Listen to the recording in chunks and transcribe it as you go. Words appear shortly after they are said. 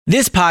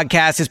This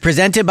podcast is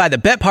presented by the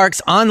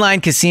BetParx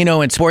online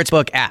casino and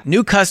sportsbook app.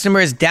 New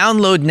customers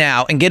download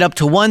now and get up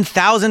to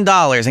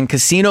 $1,000 in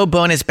casino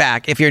bonus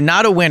back if you're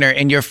not a winner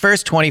in your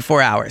first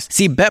 24 hours.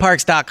 See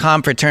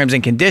BetParx.com for terms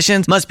and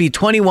conditions. Must be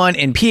 21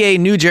 in PA,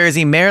 New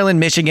Jersey, Maryland,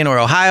 Michigan, or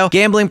Ohio.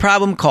 Gambling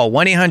problem? Call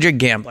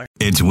 1-800-GAMBLER.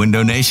 It's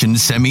Window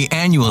Nation's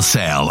semi-annual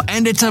sale,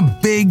 and it's a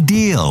big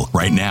deal.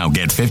 Right now,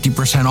 get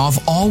 50% off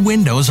all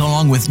windows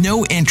along with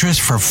no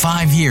interest for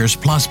 5 years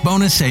plus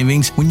bonus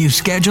savings when you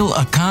schedule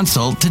a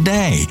consult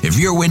today. If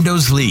your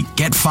windows leak,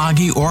 get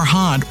foggy or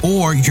hot,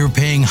 or you're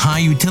paying high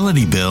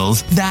utility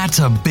bills, that's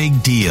a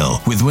big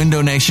deal. With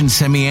Window Nation's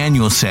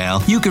semi-annual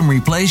sale, you can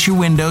replace your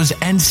windows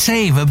and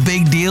save a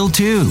big deal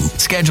too.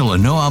 Schedule a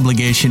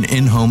no-obligation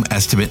in-home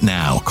estimate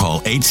now. Call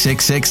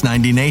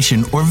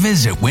 866-90NATION or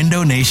visit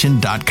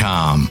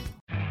windownation.com.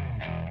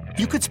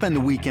 You could spend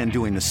the weekend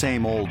doing the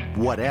same old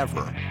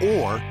whatever,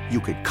 or you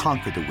could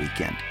conquer the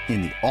weekend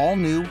in the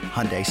all-new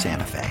Hyundai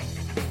Santa Fe.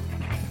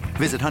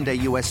 Visit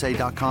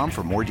HyundaiUSA.com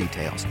for more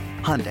details.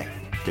 Hyundai,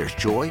 there's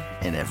joy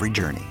in every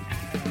journey.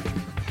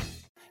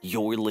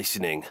 You're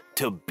listening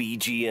to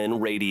BGN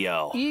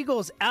Radio.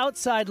 Eagles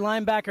outside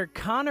linebacker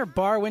Connor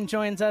Barwin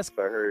joins us.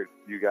 I heard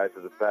you guys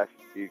are the best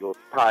Eagles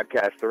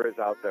podcast there is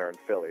out there in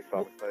Philly, so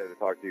I'm excited to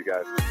talk to you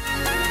guys.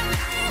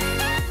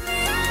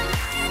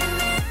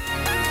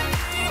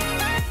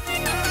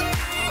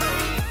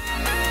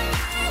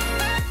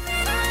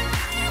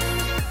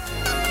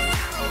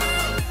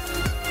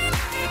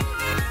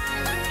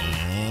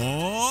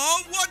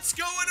 What's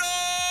going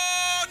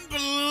on,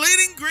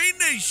 Bleeding Green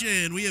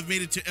Nation? We have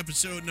made it to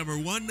episode number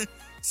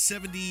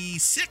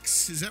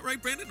 176. Is that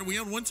right, Brandon? Are we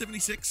on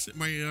 176?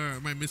 Am I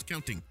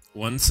miscounting?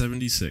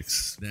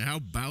 176. Now, how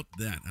about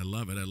that? I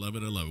love it.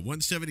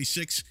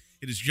 176.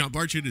 It is John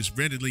Barchett. It is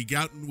Brandon Lee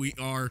Gouton. We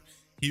are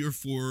here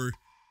for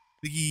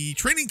the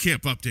training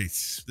camp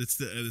updates.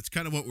 That's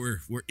kind of what we're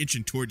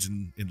inching towards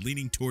and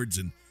leaning towards,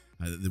 and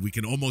that we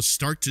can almost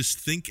start to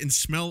think and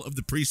smell of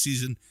the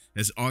preseason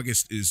as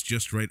August is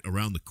just right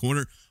around the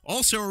corner.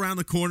 Also around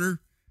the corner,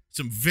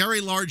 some very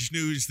large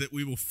news that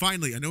we will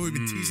finally, I know we've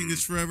been teasing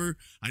this forever.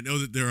 I know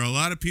that there are a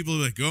lot of people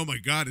like, oh my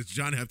God, it's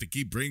John, have to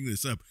keep bringing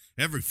this up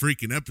every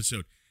freaking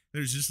episode.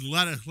 There's just a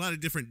lot of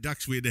different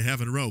ducks we had to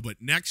have in a row. But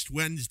next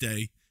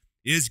Wednesday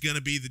is going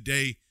to be the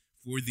day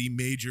for the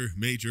major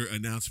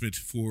announcement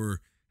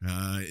for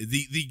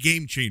the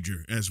game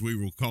changer, as we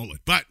will call it.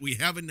 But we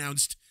have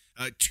announced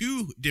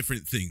two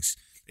different things.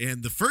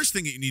 And the first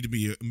thing that you need to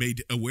be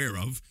made aware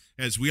of,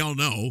 as we all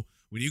know,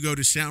 when you go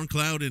to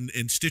SoundCloud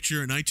and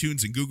Stitcher and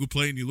iTunes and Google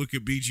Play and you look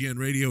at BGN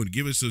Radio and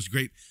give us those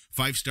great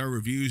 5-star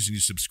reviews and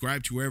you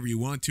subscribe to wherever you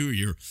want to, or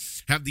you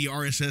have the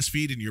RSS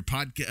feed in your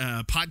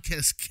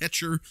podcast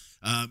catcher,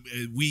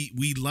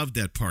 we love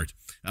that part.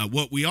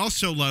 What we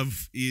also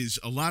love is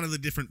a lot of the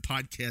different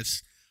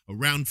podcasts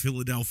around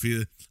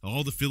Philadelphia,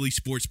 all the Philly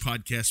sports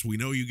podcasts. We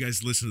know you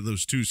guys listen to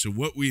those too. So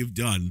what we have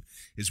done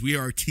is we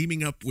are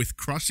teaming up with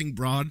Crossing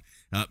Broad.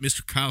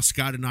 Mr. Kyle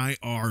Scott and I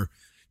are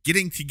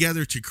getting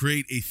together to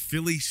create a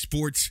Philly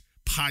sports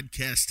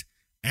podcast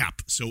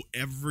app. So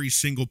every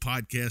single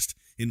podcast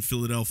in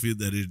Philadelphia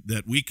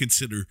that we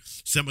consider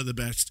some of the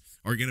best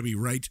are going to be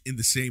right in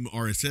the same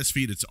RSS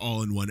feed. It's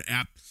all in one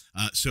app.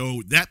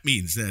 So that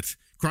means that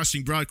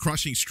Crossing Broad,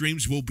 Crossing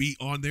Streams will be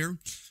on there.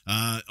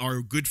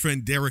 Our good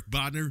friend Derek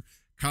Bodner,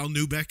 Kyle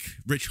Newbeck,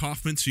 Rich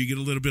Hoffman, so you get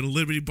a little bit of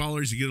Liberty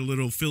Ballers, you get a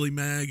little Philly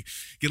Mag,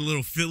 get a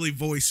little Philly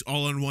voice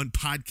all on one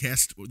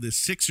podcast. The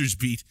Sixers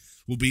beat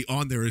will be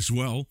on there as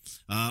well.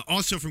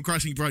 Also from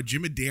Crossing Broad,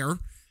 Jim Adair,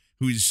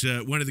 who's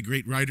one of the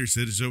great writers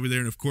that is over there.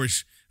 And, of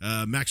course,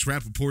 Max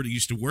Rappaport, who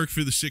used to work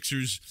for the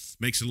Sixers,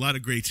 makes a lot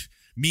of great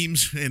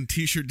memes and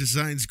T-shirt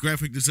designs,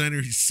 graphic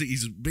designer.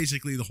 He's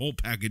basically the whole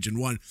package in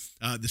one.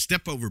 The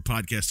Step Over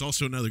podcast,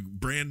 also another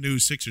brand new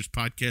Sixers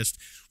podcast,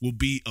 will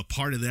be a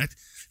part of that.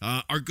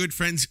 Our good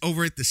friends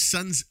over at the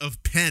Sons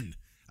of Penn,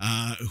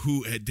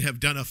 who have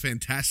done a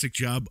fantastic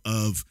job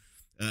of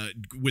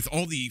with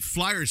all the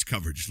Flyers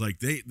coverage. Like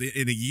they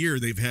in a year,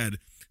 they've had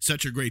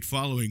such a great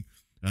following.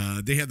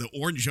 They have the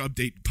Orange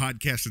Update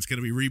podcast that's going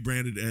to be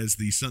rebranded as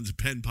the Sons of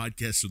Penn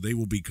podcast, so they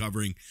will be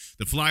covering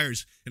the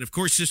Flyers. And, of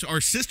course, just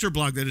our sister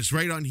blog that is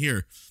right on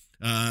here,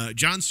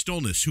 John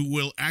Stolnis, who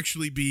will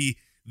actually be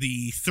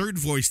the third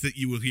voice that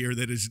you will hear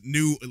that is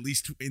new, at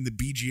least in the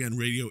BGN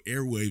radio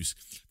airwaves,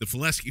 the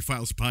Fileski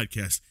Files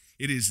podcast.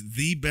 It is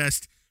the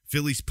best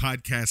Phillies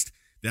podcast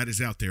that is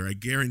out there. I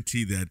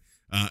guarantee that,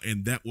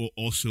 and that will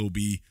also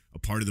be a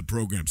part of the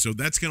program. So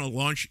that's going to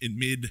launch in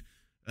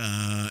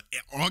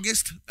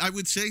mid-August, I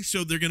would say.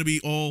 So they're going to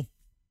be all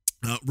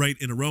right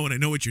in a row. And I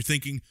know what you're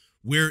thinking.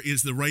 Where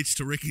is the Rights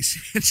to Ricky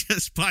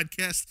Sanchez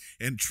podcast?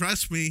 And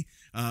trust me,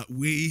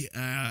 we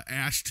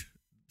asked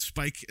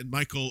Spike and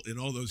Michael and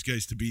all those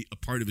guys to be a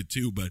part of it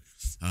too. But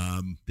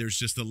there's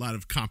just a lot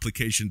of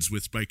complications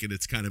with Spike, and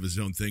it's kind of his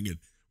own thing. And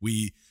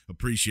we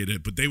appreciate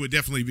it, but they would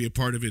definitely be a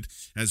part of it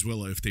as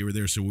well if they were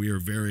there. So we are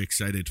very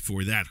excited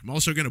for that. I'm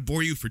also going to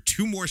bore you for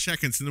 2 more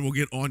seconds, and then we'll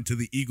get on to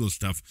the Eagles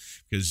stuff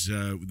because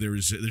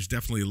there's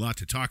definitely a lot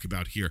to talk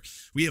about here.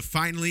 We have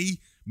finally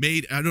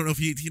made. I don't know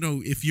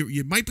if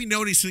you might be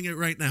noticing it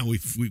right now.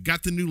 We've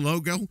got the new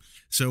logo,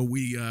 so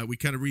we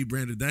kind of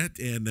rebranded that,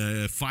 and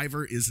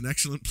Fiverr is an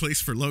excellent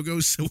place for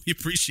logos, so we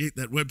appreciate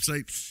that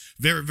website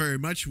very, very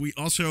much. We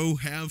also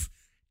have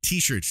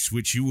T-shirts,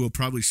 which you will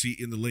probably see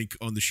in the link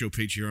on the show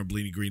page here on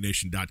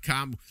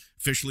BleedingGreenNation.com.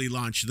 Officially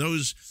launched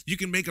those. You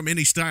can make them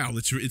any style.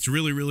 It's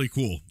really, really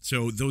cool.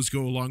 So those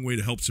go a long way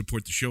to help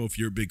support the show if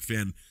you're a big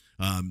fan.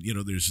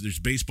 There's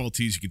baseball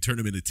tees. You can turn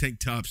them into tank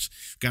tops.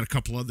 Got a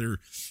couple other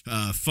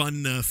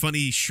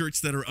funny shirts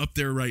that are up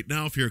there right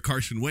now. If you're a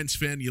Carson Wentz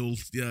fan, you'll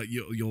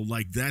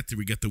like that.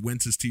 We got the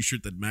Wentz's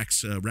T-shirt that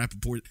Max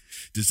Rappaport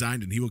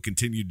designed, and he will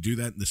continue to do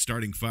that in the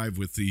starting five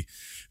with the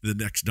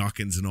next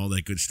Dawkins and all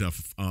that good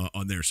stuff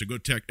on there. So go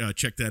check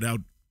that out,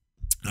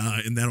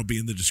 and that'll be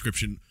in the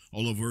description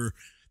all over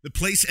the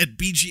place at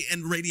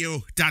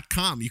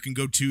bgnradio.com. You can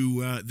go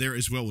to there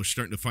as well. We're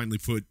starting to finally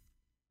put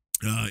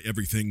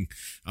everything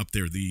up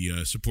there,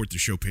 the support the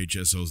show page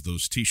as well as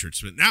those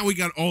T-shirts. But now we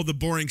got all the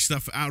boring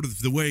stuff out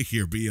of the way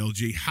here,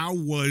 BLG. How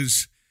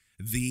was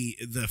the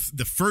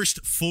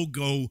first full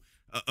go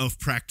of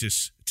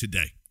practice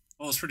today?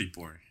 Well, it's pretty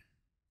boring.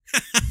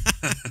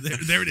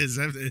 there it is.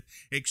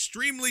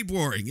 Extremely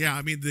boring. Yeah,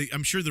 I mean,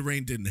 I'm sure the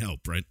rain didn't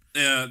help, right?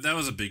 Yeah, that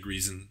was a big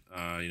reason.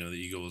 The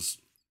Eagles,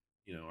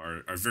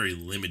 are very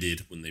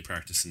limited when they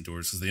practice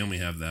indoors because they only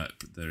have that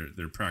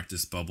their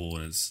practice bubble,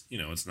 and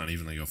it's not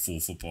even like a full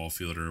football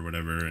field or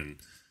whatever. And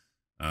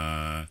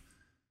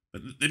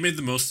but they made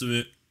the most of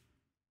it.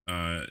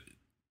 I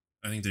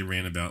think they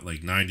ran about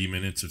like 90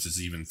 minutes, which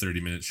is even 30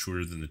 minutes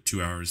shorter than the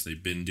 2 hours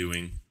they've been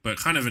doing. But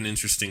kind of an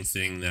interesting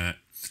thing that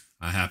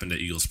happened at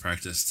Eagles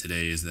practice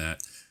today is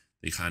that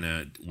they kind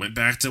of went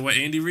back to what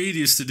Andy Reid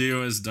used to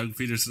do, as Doug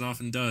Peterson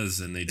often does,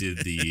 and they did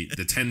the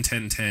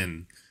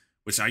 10-10-10.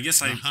 Which I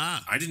guess I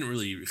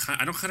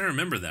don't kind of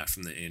remember that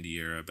from the Andy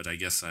era, but I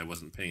guess I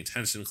wasn't paying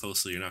attention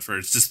closely enough, or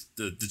it's just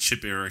the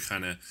Chip era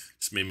kind of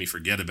just made me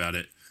forget about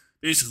it.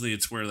 Basically,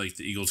 it's where like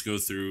the Eagles go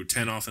through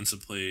 10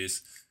 offensive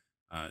plays,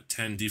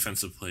 10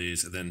 defensive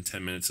plays, and then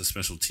 10 minutes of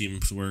special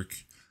teams work.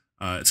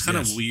 It's kind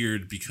of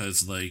weird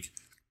because like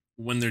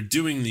when they're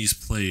doing these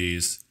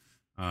plays,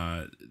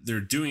 they're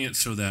doing it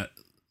so that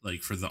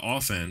like for the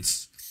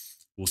offense,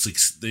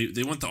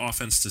 they want the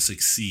offense to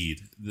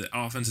succeed. The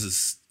offense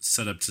is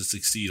set up to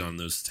succeed on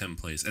those 10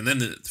 plays. And then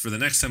for the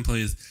next 10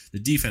 plays, the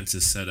defense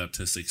is set up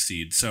to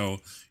succeed. So,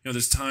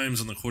 there's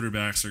times when the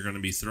quarterbacks are going to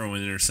be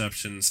throwing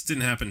interceptions.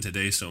 Didn't happen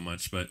today so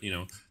much, but,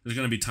 there's going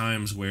to be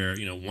times where,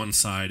 one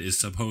side is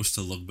supposed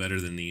to look better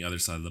than the other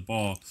side of the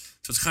ball.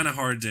 So it's kind of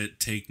hard to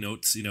take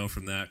notes,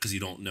 from that because you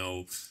don't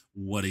know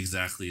what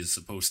exactly is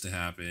supposed to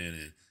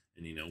happen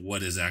and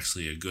what is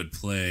actually a good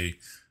play.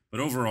 But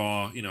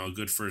overall, a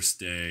good first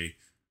day.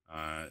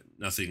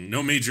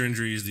 No major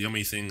injuries. The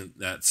only thing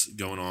that's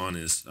going on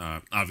is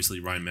obviously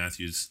Ryan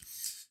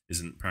Matthews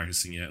isn't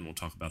practicing yet, and we'll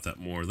talk about that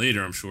more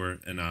later, I'm sure.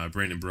 And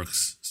Brandon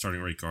Brooks,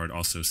 starting right guard,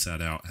 also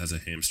sat out, has a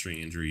hamstring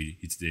injury.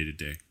 He's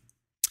day-to-day.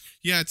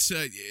 Yeah, it's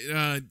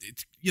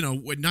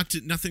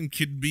nothing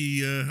could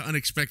be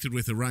unexpected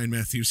with a Ryan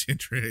Matthews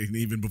injury,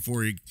 even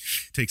before he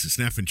takes a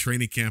snap in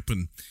training camp.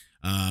 And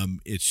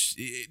it's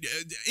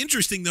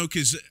interesting, though,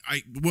 because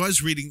I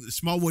was reading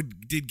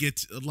Smallwood did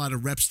get a lot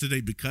of reps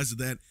today because of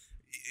that.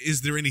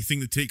 Is there anything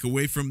to take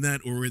away from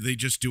that, or were they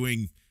just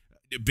doing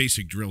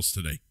basic drills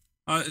today?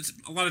 It's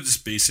a lot of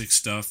just basic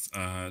stuff.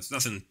 It's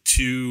nothing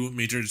too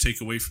major to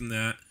take away from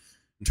that.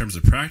 In terms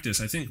of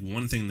practice, I think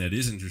one thing that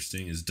is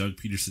interesting is Doug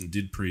Peterson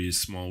did praise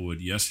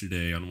Smallwood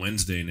yesterday on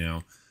Wednesday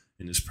now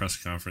in his press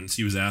conference.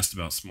 He was asked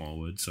about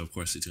Smallwood, so of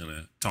course he's going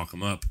to talk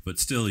him up. But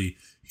still, he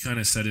kind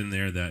of said in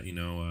there that,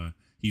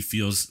 he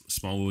feels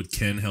Smallwood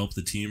can help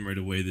the team right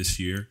away this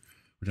year,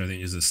 which I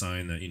think is a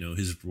sign that,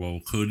 his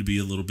role could be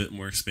a little bit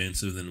more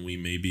expansive than we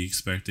may be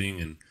expecting.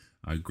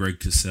 And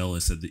Greg Cassell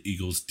has said the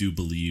Eagles do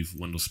believe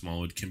Wendell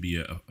Smallwood can be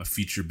a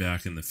feature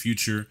back in the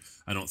future.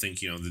 I don't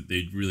think, that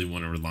they'd really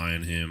want to rely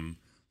on him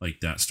like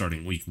that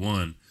starting week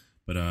one,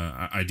 but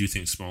I do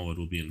think Smallwood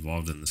will be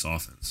involved in this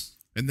offense.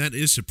 And that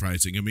is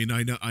surprising. I mean,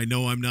 I know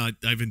I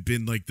haven't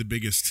been like the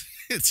biggest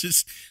it's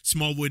just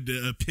Smallwood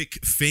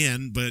pick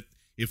fan, but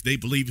if they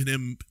believe in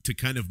him to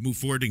kind of move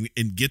forward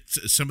and get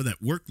some of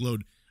that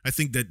workload, I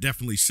think that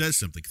definitely says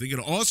something. I think it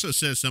also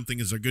says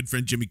something, as our good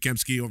friend Jimmy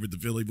Kempski over at the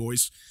Philly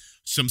Voice,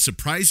 some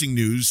surprising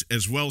news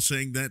as well,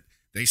 saying that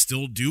they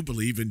still do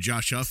believe in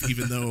Josh Huff,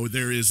 even though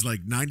there is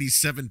like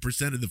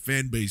 97% of the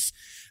fan base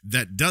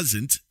that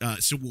doesn't.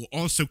 So we'll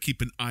also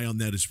keep an eye on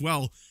that as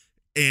well.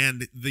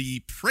 And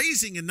the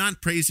praising and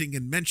not praising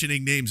and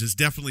mentioning names is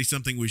definitely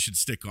something we should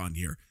stick on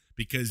here,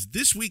 because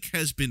this week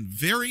has been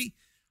very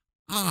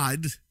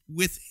odd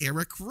with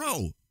Eric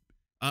Rowe.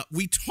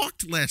 We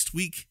talked last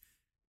week,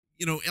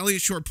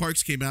 Elliott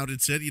Short-Parks came out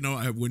and said,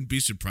 I wouldn't be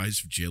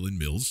surprised if Jalen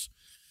Mills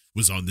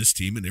was on this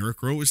team and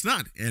Eric Rowe is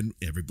not. And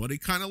everybody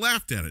kind of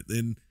laughed at it.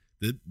 Then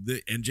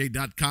the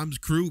NJ.com's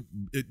crew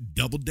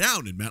doubled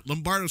down, and Matt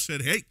Lombardo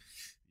said, hey,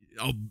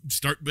 I'll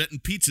start betting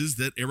pizzas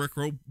that Eric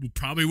Rowe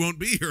probably won't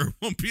be here,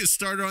 won't be a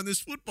starter on this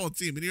football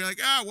team. And you're like,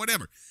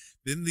 whatever.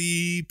 Then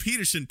the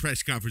Peterson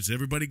press conference,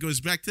 everybody goes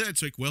back to that.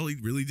 It's like, well, he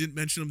really didn't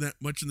mention him that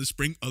much in the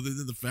spring other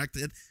than the fact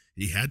that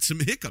he had some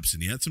hiccups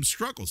and he had some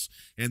struggles.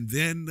 And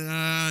then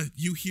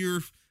you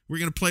hear, we're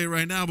going to play it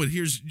right now, but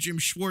here's Jim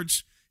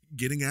Schwartz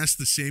getting asked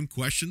the same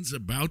questions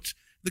about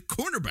the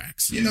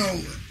cornerbacks. You know,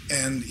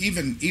 and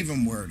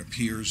even where it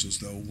appears as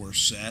though we're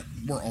set,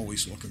 we're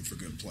always looking for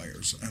good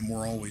players, and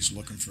we're always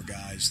looking for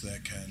guys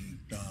that can,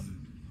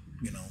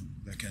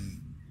 that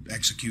can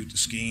execute the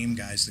scheme,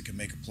 guys that can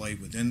make a play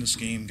within the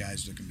scheme,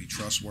 guys that can be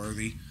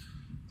trustworthy.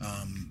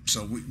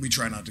 So we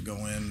try not to go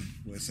in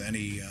with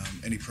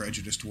any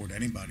prejudice toward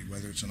anybody,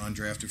 whether it's an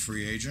undrafted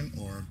free agent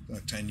or a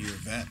 10-year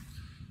vet.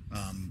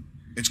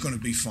 It's going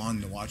to be fun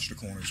to watch the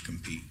corners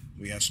compete.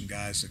 We have some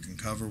guys that can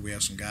cover. We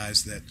have some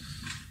guys that,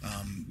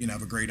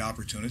 have a great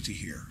opportunity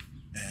here.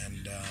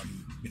 And,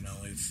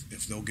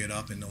 if they'll get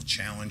up and they'll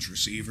challenge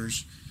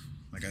receivers,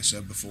 like I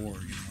said before,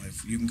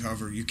 if you can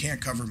cover, you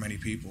can't cover many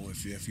people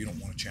if you don't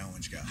want to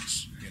challenge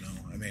guys.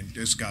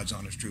 This God's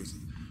honest truth.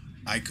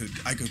 I could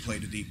play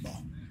the deep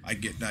ball. I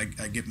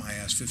get my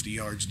ass 50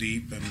 yards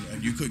deep,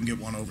 and you couldn't get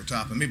one over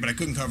top of me, but I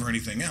couldn't cover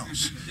anything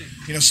else.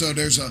 So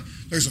there's a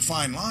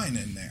fine line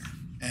in there.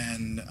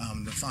 And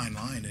the fine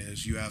line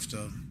is you have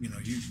to, you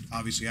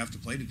obviously have to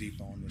play the deep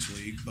ball in this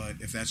league, but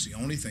if that's the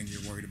only thing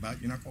you're worried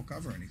about, you're not going to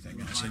cover anything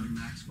else.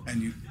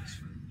 And you,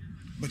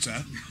 what's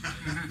that?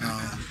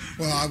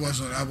 Well, I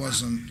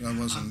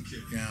wasn't,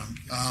 yeah.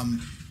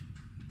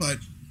 But,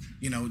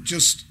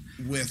 just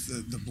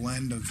with the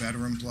blend of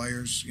veteran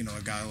players,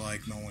 a guy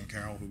like Nolan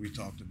Carroll, who we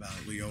talked about,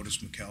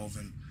 Leotis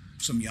McKelvin,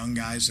 some young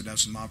guys that have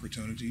some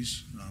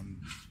opportunities,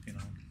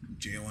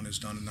 Jalen has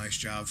done a nice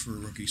job for a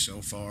rookie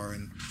so far,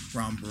 and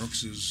Ron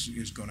Brooks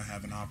is going to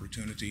have an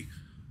opportunity.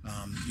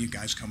 You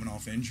guys coming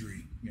off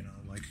injury,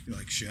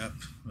 like Shep,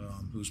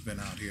 who's been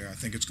out here. I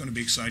think it's going to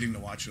be exciting to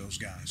watch those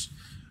guys.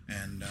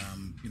 And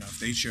if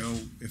they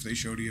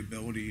show the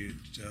ability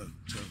to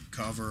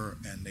cover,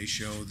 and they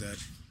show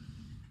that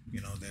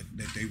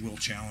that they will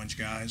challenge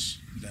guys,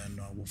 then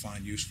we'll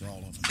find use for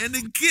all of them. And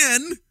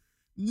again,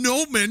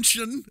 no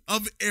mention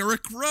of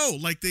Eric Rowe,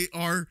 like they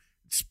are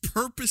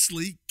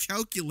purposely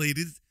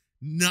calculated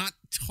not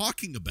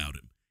talking about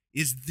him.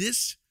 Is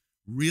this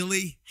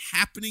really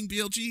happening,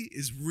 BLG?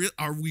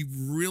 Are we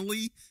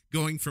really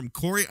going from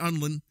Corey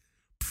Unlin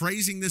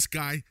praising this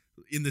guy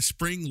in the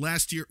spring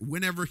last year,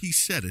 whenever he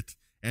said it,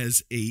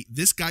 as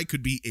this guy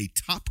could be a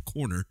top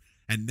corner,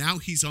 and now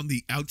he's on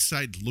the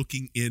outside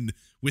looking in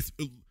with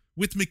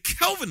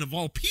McKelvin of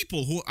all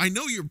people, who I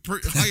know you're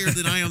higher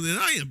than I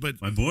am, but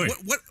my boy,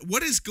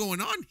 what is going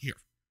on here?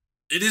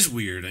 It is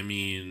weird.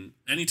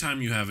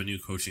 Anytime you have a new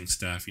coaching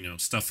staff,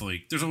 stuff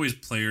like, there's always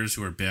players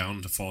who are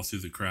bound to fall through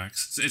the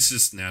cracks. It's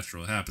just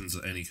natural. It happens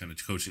at any kind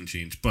of coaching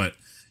change. But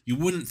you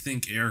wouldn't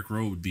think Eric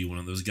Rowe would be one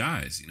of those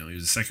guys. He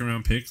was a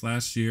second-round pick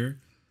last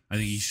year. I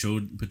think he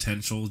showed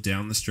potential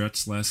down the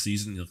stretch last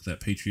season. You look at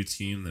that Patriots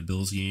game, the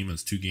Bills game,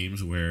 those two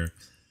games where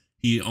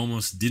he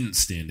almost didn't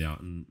stand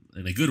out in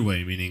a good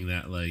way, meaning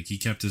that he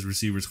kept his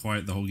receivers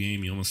quiet the whole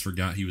game. He almost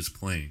forgot he was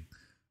playing.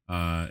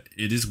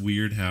 It is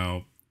weird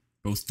how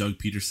both Doug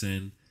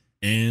Peterson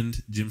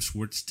and Jim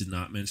Schwartz did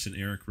not mention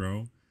Eric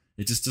Rowe.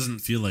 It just doesn't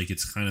feel like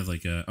it's kind of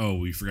like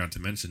we forgot to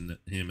mention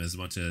him, as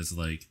much as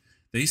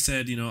they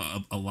said,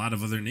 a lot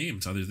of other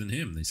names other than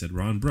him. They said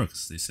Ron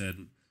Brooks. They said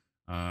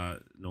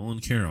Nolan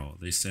Carroll.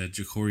 They said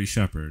Ja'Cory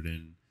Shepherd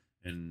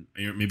and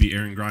maybe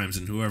Aaron Grimes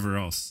and whoever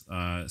else.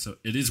 So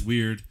it is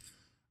weird.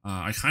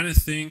 I kind of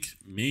think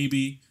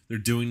maybe they're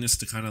doing this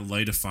to kind of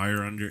light a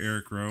fire under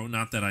Eric Rowe.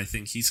 Not that I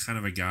think he's kind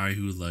of a guy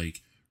who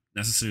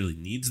necessarily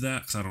needs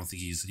that, because I don't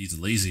think he's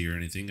lazy or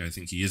anything. I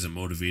think he is a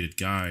motivated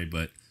guy,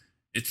 but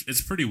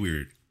it's pretty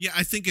weird. Yeah,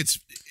 I think it's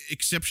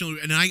exceptional,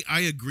 and I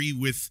agree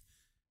with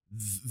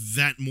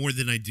that more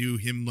than I do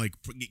him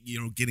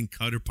getting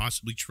cut or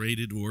possibly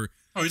traded or.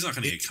 Oh, he's not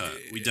going to get cut.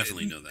 We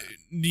definitely know that.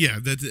 Yeah,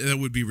 that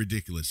would be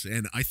ridiculous,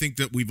 and I think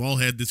that we've all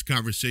had this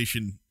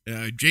conversation.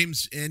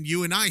 James and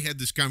you and I had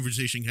this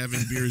conversation having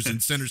beers in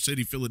Center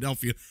City,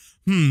 Philadelphia.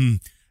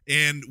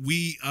 And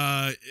we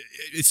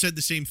said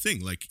the same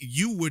thing.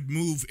 You would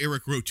move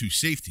Eric Rowe to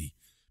safety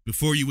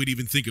before you would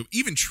even think of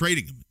even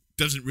trading him.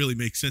 Doesn't really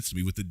make sense to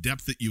me. With the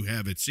depth that you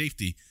have at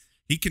safety,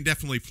 he can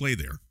definitely play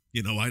there.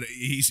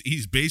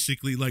 He's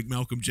basically like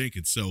Malcolm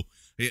Jenkins. So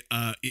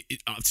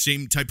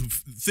same type of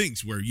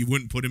things where you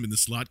wouldn't put him in the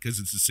slot because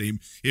it's the same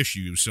issue.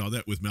 You saw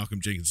that with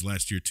Malcolm Jenkins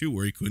last year too,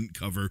 where he couldn't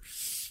cover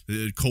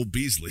Cole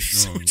Beasley.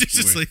 So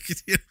just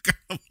kind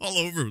of all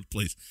over the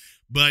place.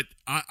 But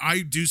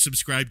I do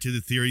subscribe to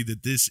the theory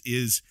that this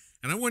is,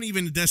 and I wouldn't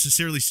even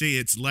necessarily say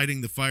it's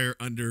lighting the fire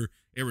under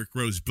Eric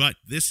Rowe's butt.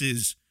 This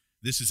is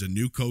a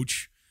new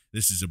coach.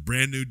 This is a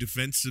brand new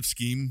defensive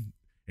scheme,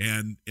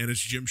 and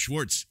it's Jim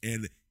Schwartz.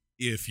 And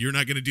if you're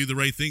not going to do the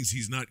right things,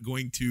 he's not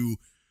going to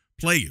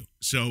play you.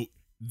 So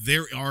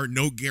there are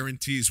no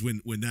guarantees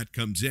when that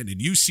comes in. And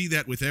you see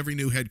that with every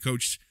new head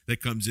coach that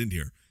comes in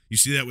here. You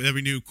see that with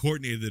every new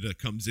coordinator that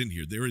comes in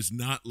here. There is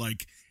not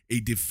a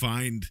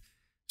defined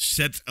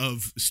set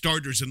of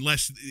starters,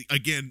 unless,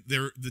 again,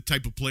 they're the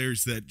type of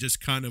players that just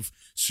kind of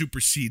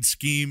supersede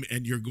scheme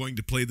and you're going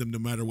to play them no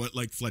matter what,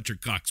 like Fletcher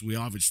Cox. We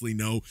obviously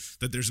know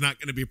that there's not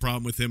going to be a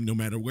problem with him no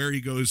matter where he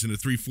goes in a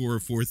 3-4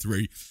 or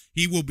 4-3.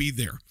 He will be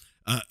there.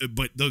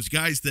 But those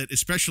guys that,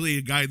 especially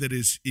a guy that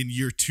is in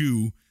year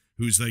 2,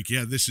 who's like,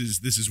 yeah, this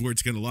is where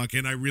it's going to lock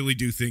in. I really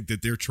do think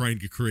that they're trying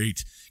to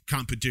create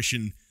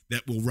competition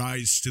that will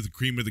rise to the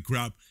cream of the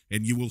crop,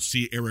 and you will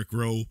see Eric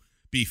Rowe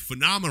be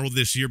phenomenal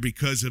this year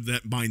because of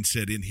that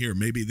mindset in here.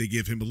 Maybe they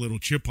give him a little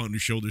chip on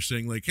his shoulder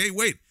saying like, hey,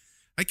 wait,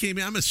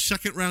 I'm a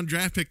second-round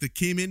draft pick that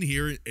came in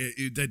here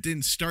that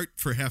didn't start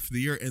for half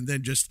the year and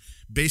then just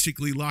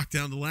basically locked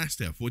down the last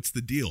half. What's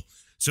the deal?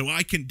 So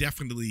I can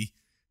definitely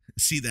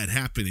see that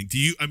happening. Do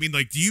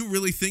you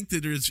really think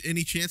that there's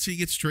any chance he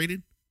gets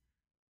traded?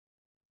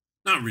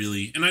 Not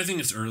really. And I think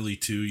it's early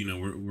too.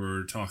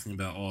 We're talking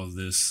about all of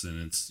this,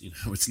 and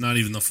it's not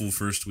even the full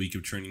first week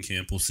of training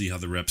camp. We'll see how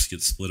the reps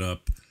get split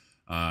up.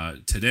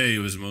 Today it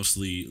was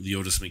mostly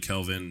Leotis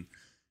McKelvin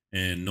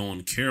and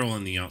Nolan Carroll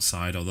on the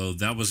outside, although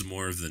that was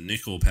more of the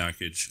nickel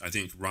package. I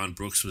think Ron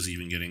Brooks was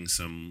even getting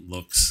some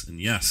looks. And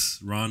yes,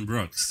 Ron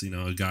Brooks,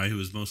 a guy who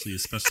was mostly a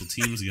special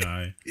teams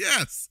guy.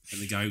 Yes.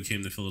 And the guy who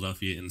came to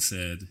Philadelphia and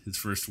said his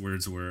first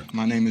words were,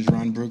 "My name is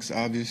Ron Brooks,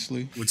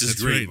 obviously." Which is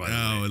great, by the way.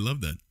 Oh, I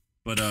love that.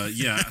 But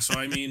yeah, so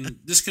I mean,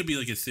 this could be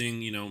like a thing,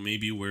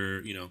 maybe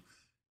where,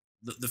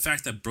 the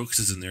fact that Brooks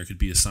is in there could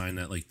be a sign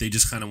that like they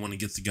just kind of want to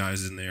get the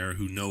guys in there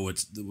who know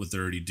what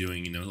they're already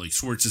doing. Like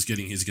Schwartz is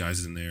getting his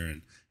guys in there,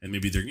 and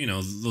maybe they're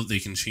they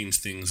can change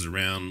things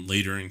around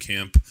later in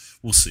camp.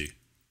 We'll see.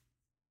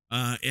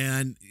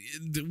 And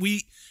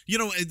we,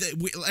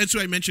 as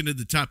I mentioned at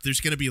the top,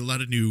 there's going to be a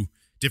lot of new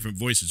different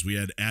voices. We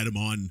had Adam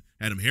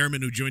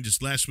Harriman, who joined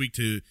us last week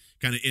to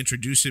kind of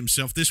introduce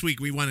himself. This week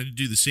we wanted to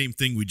do the same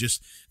thing. We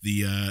just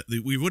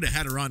we would have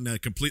had her on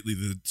completely.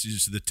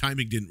 The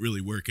timing didn't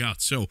really work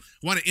out. So I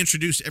want to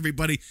introduce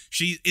everybody.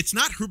 It's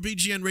not her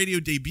BGN radio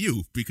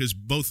debut because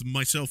both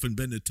myself and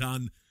Ben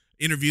Natan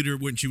interviewed her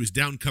when she was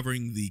down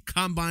covering the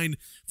combine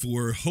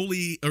for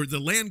the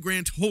Land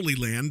Grant Holy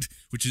Land,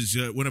 which is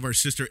one of our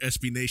sister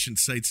SB Nation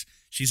sites.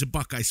 She's a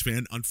Buckeyes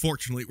fan.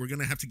 Unfortunately, we're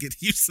going to have to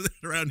get used to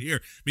that around here.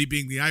 Me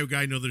being the Iowa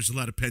guy, I know there's a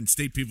lot of Penn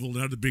State people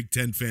and other Big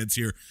Ten fans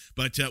here.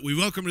 But we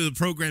welcome her to the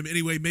program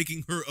anyway,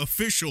 making her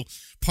official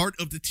part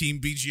of the Team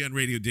BGN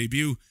radio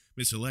debut,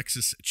 Miss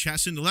Alexis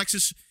Chasson.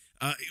 Alexis,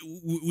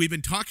 we've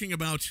been talking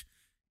about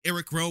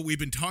Eric Rowe. We've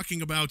been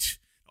talking about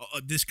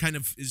this kind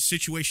of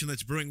situation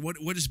that's brewing.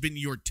 What has been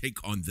your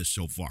take on this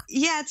so far?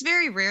 Yeah, it's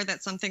very rare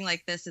that something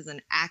like this is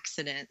an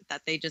accident,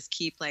 that they just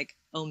keep like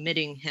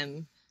omitting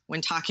him when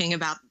talking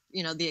about,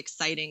 the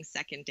exciting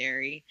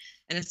secondary,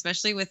 and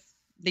especially with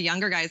the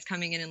younger guys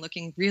coming in and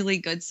looking really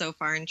good so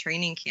far in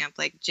training camp,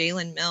 like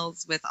Jalen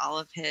Mills with all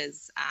of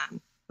his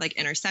like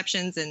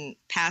interceptions and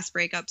pass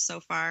breakups so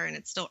far, and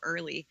it's still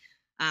early.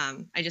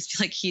 I just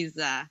feel like he's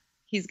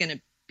going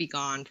to be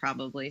gone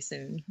probably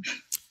soon.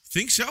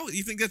 Think so?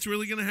 You think that's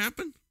really going to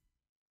happen?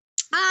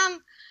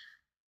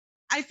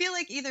 I feel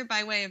like either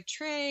by way of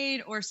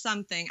trade or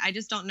something. I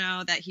just don't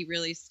know that he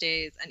really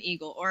stays an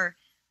Eagle, or,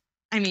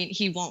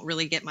 he won't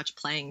really get much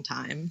playing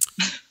time.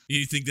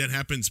 You think that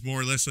happens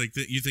more or less like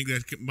that? You think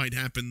that might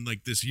happen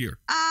like this year?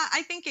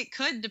 I think it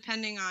could,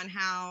 depending on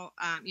how,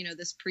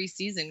 this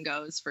preseason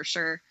goes, for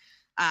sure.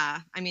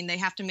 They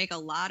have to make a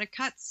lot of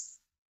cuts,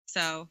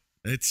 so...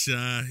 It's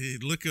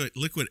look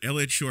what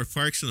Elliott Shore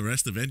Parks and the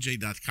rest of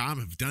NJ.com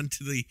have done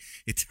to the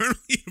Eternal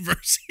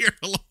Universe here.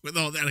 Along with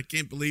all that, I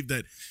can't believe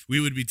that we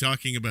would be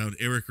talking about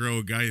Eric Rowe,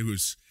 a guy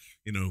who's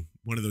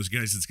one of those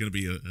guys that's going to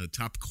be a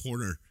top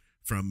corner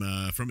from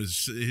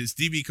his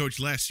DB coach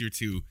last year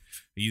to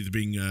either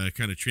being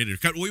kind of traded or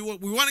cut. We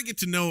want to get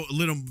to know a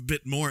little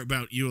bit more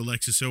about you,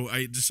 Alexis. So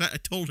I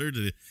told her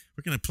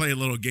we're going to play a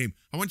little game.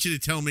 I want you to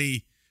tell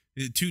me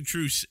 2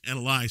 truths and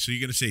a lie. So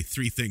you're going to say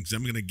 3 things.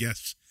 I'm going to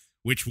guess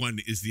which one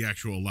is the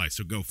actual lie.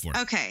 So go for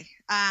it. Okay.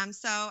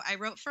 So I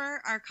wrote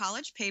for our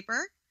college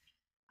paper.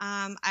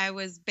 I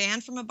was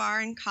banned from a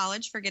bar in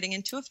college for getting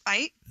into a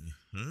fight.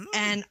 Uh-huh.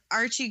 And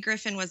Archie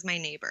Griffin was my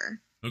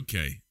neighbor.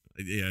 Okay.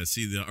 Yeah,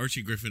 see, the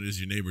Archie Griffin is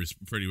your neighbor is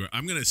pretty rare.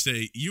 I'm going to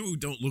say you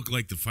don't look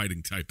like the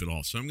fighting type at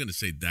all. So I'm going to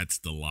say that's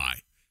the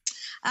lie.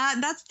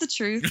 That's the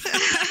truth.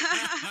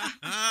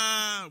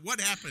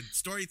 What happened?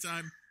 Story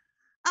time.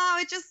 Oh,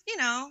 it just,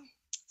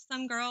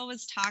 some girl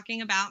was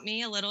talking about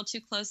me a little too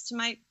close to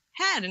my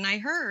head, and I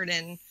heard,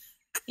 and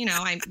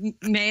I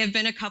may have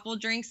been a couple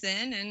drinks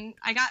in, and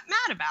I got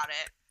mad about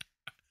it.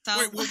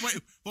 So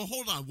wait. Well,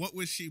 hold on. What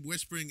was she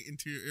whispering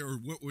into your ear, or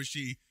what was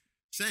she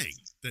saying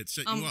that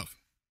set you off?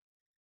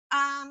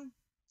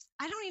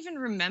 I don't even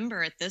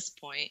remember at this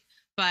point,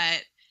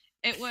 but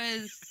it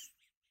was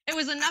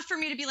enough for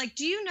me to be like,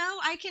 do you know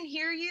I can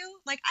hear you?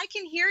 Like, I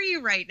can hear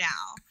you right now.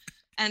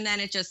 And then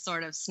it just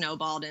sort of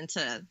snowballed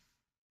into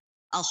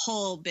a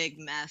whole big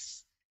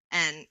mess.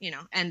 And,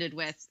 ended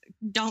with,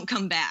 don't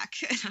come back.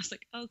 And I was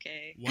like,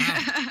 okay.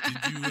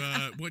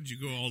 Wow. Did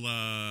you go all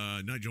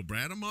Nigel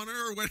Bradham on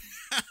her, or what?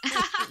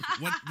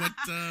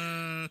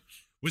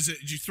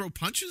 Did you throw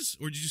punches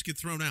or did you just get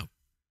thrown out?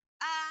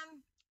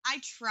 I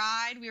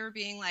tried. We were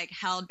being like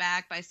held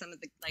back by some of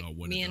the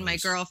me and my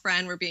those.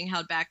 girlfriend were being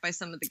held back by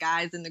some of the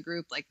guys in the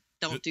group. Like,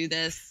 don't do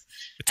this.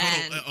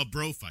 A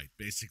bro fight,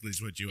 basically,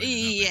 is what you ended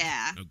up in.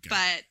 Yeah, Okay.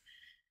 but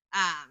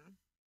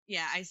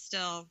yeah, I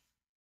still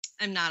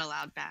am not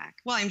allowed back.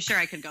 Well, I'm sure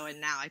I could go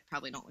in now. I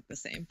probably don't look the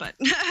same, but.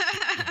 Oh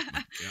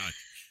my God.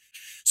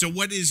 So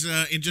what is,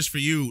 and just for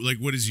you, like,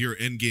 what is your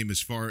end game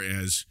as far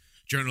as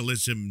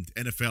journalism,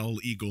 NFL,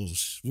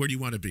 Eagles? Where do you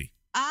want to be?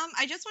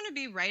 I just want to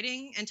be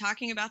writing and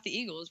talking about the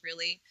Eagles,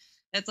 really.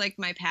 That's like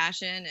my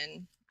passion,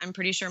 and I'm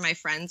pretty sure my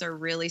friends are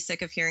really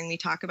sick of hearing me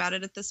talk about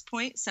it at this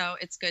point. So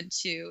it's good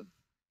to,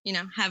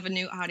 have a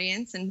new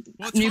audience and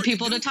new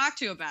people to talk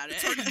to about it.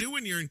 It's hard to do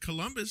when you're in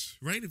Columbus,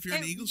 right? If you're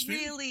an Eagles fan. It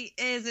really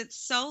is. It's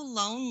so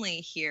lonely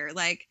here.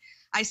 Like,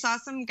 I saw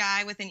some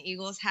guy with an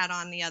Eagles hat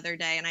on the other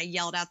day, and I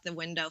yelled out the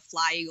window,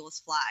 "Fly,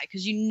 Eagles, fly,"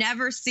 because you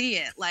never see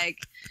it. Like,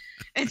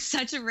 it's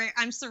such a rare.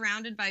 I'm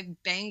surrounded by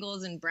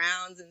Bengals and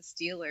Browns and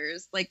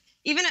Steelers. Like,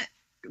 even at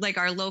like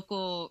our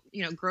local,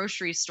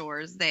 grocery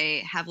stores, they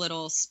have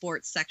little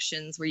sports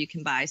sections where you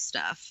can buy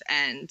stuff,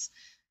 and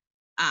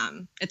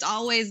it's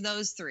always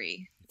those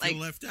three. You feel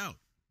left out.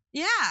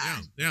 Yeah.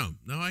 Yeah.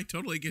 No, I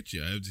totally get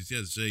you.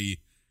 As a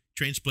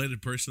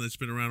transplanted person that's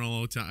been around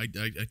all the time,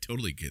 I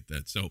totally get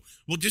that. So,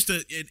 well, just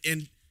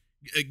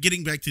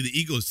getting back to the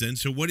Eagles then.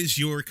 So what is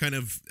your kind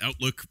of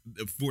outlook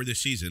for the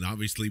season?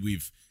 Obviously,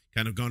 we've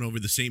kind of gone over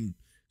the same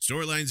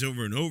storylines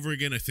over and over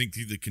again. I think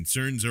the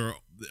concerns are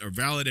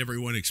valid.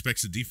 Everyone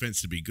expects the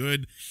defense to be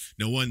good.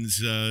 No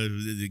one's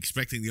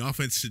expecting the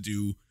offense to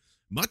do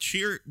much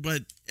here.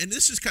 But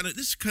this is kind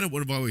of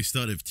what I've always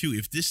thought of too.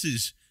 If this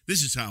is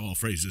how I'll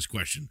phrase this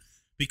question,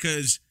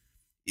 because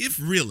if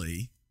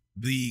really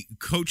the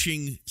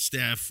coaching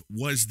staff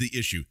was the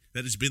issue,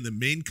 that has been the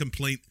main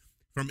complaint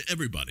from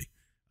everybody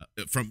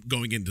from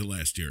going into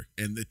last year,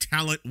 and the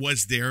talent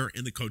was there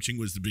and the coaching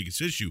was the biggest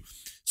issue.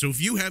 So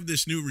if you have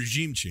this new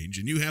regime change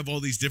and you have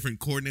all these different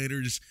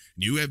coordinators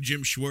and you have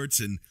Jim Schwartz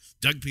and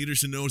Doug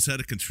Peterson knows how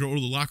to control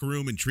the locker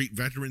room and treat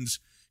veterans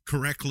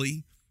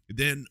correctly,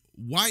 then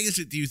why is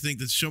it, do you think,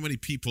 that so many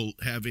people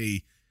have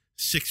a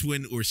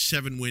 6-win or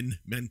 7-win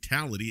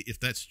mentality? If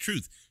that's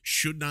truth,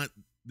 shouldn't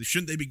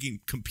they begin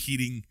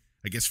competing,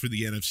 I guess, for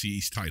the NFC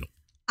East title?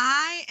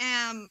 I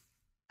am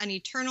an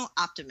eternal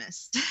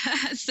optimist.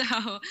 So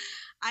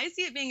I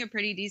see it being a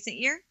pretty decent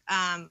year.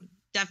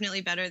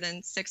 Definitely better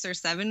than 6 or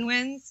 7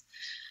 wins.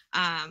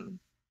 I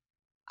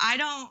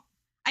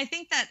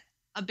think that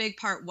a big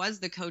part was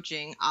the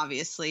coaching,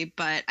 obviously,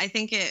 but I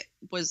think that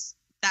was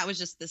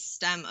just the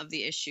stem of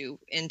the issue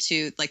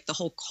into like the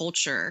whole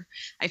culture.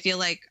 I feel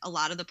like a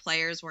lot of the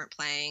players weren't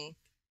playing,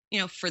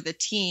 for the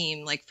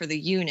team, like for the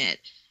unit.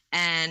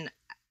 And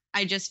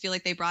I just feel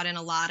like they brought in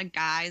a lot of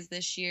guys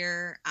this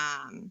year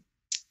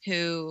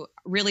who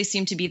really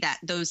seem to be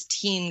those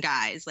team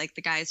guys, like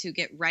the guys who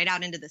get right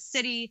out into the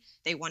city.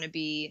 They want to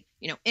be,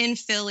 in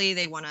Philly.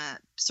 They want to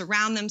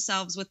surround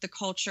themselves with the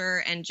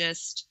culture and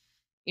just,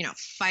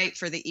 fight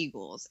for the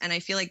Eagles. And I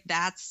feel like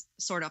that's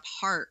sort of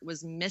heart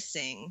was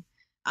missing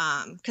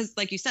because,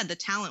 like you said, the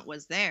talent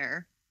was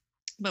there.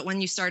 But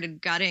when you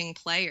started gutting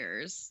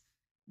players,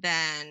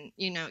 then,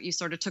 you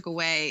sort of took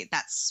away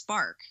that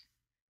spark.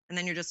 And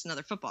then you're just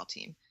another football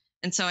team.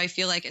 And so I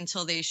feel like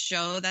until they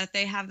show that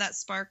they have that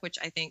spark, which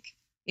I think,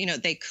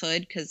 they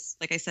could, because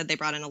like I said, they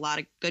brought in a lot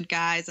of good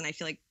guys. And I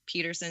feel like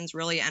Peterson's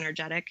really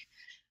energetic.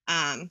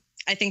 I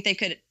think they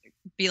could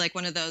be like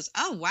one of those,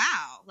 oh,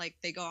 wow. Like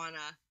they go on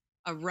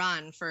a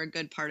run for a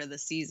good part of the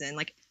season.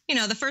 Like,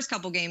 the first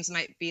couple games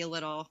might be a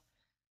little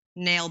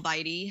nail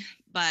bitey,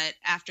 but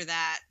after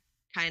that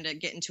kind of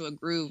get into a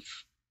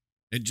groove.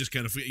 And just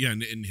kind of,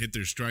 and hit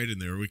their stride in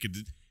there.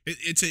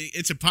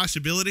 It's a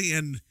possibility,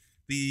 and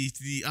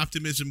the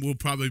optimism will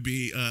probably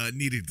be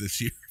needed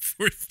this year.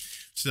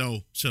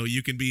 So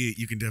you can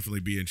definitely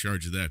be in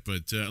charge of that.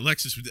 But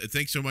Alexis,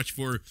 thanks so much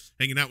for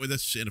hanging out with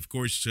us, and of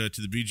course to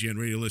the BGN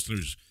radio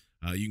listeners,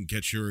 you can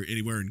catch her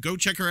anywhere and go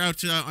check her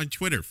out on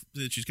Twitter.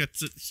 She's got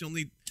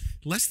only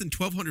less than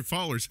 1,200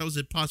 followers. How is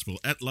it possible?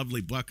 At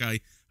Lovely Buckeye.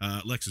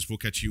 Alexis, we'll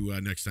catch you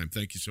next time.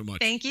 Thank you so much.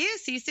 Thank you.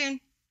 See you soon.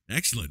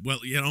 Excellent. Well,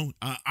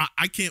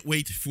 I can't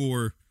wait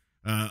for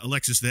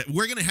Alexis, that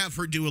we're going to have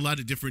her do a lot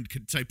of different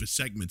type of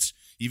segments,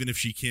 even if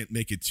she can't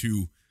make it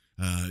to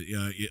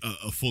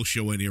a full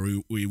show in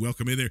here. We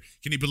welcome in there.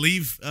 Can you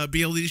believe,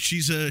 BLD,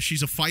 she's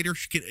a fighter?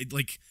 She can,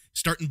 like,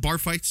 starting bar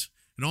fights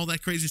and all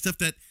that crazy stuff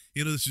that,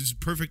 this is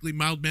perfectly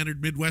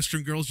mild-mannered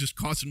Midwestern girls just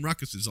causing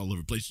ruckuses all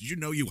over the place. Did you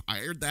know you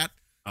hired that?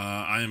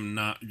 I am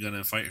not going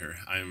to fight her.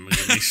 I'm going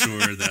to make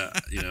sure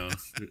that,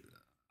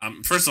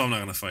 first of all, I'm not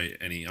going to fight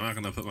I'm not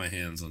going to put my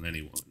hands on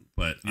any woman,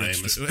 but I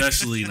am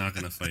especially not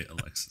going to fight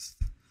Alexis.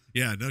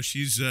 Yeah, no,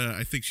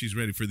 I think she's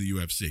ready for the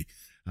UFC.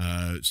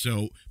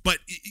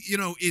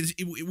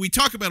 We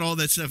talk about all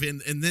that stuff,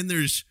 and then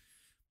there's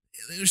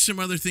some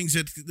other things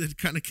that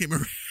kind of came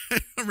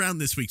around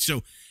this week.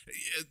 So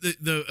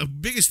the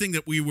biggest thing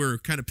that we were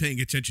kind of paying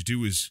attention to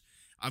was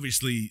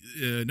obviously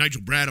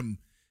Nigel Bradham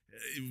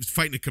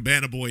fighting a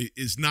Cabana boy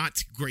is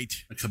not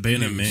great. A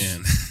Cabana news.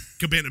 man.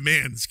 Cabana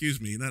man, excuse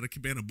me, not a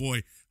Cabana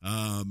boy.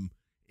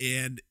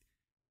 And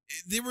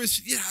there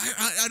was,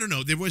 I don't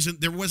know. There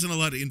wasn't a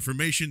lot of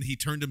information. He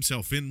turned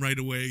himself in right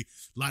away.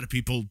 A lot of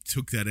people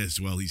took that as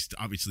well. He's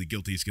obviously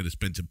guilty. He's going to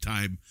spend some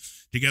time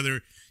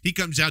together. He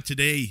comes out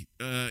today,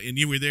 and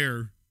you were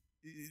there,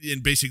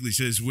 and basically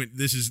says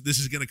this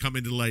is going to come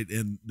into light,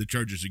 and the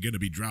charges are going to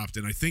be dropped.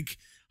 And I think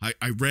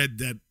I read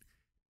that,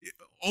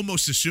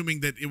 almost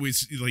assuming that it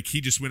was like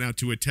he just went out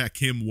to attack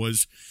him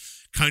was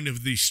kind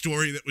of the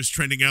story that was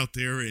trending out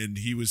there, and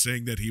he was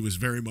saying that he was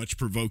very much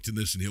provoked in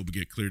this and he'll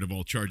get cleared of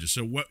all charges.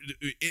 So what,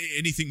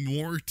 anything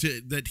more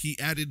that he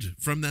added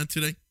from that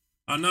today?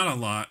 Not a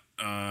lot.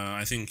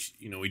 I think,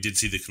 we did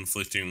see the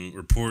conflicting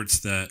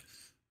reports that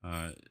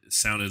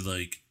sounded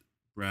like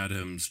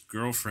Bradham's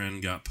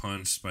girlfriend got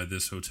punched by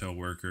this hotel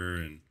worker,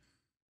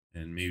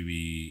 and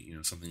maybe,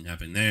 something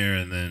happened there.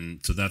 And then,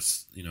 so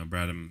that's,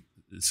 Bradham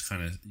is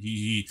kind of,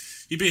 he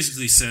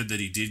basically said that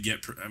he did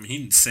get, he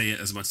didn't say it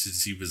as much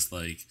as he was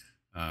like,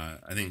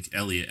 I think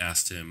Elliot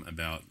asked him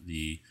about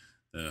the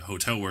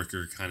hotel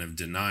worker kind of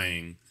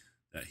denying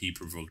that he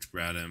provoked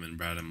Bradham, and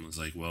Bradham was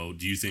like, well,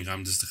 do you think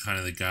I'm just the kind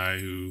of the guy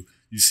who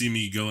you see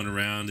me going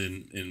around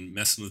and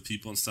messing with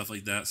people and stuff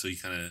like that? So he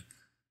kind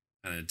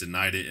of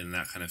denied it in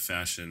that kind of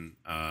fashion.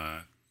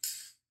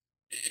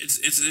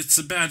 It's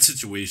a bad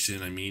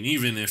situation. I mean,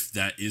 even if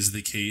that is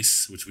the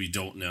case, which we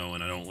don't know,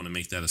 and I don't want to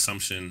make that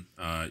assumption,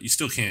 you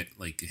still can't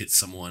hit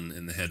someone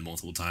in the head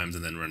multiple times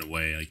and then run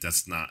away.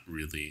 That's not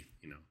really,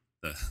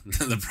 the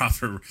the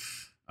proper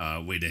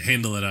way to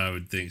handle it, I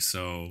would think.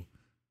 So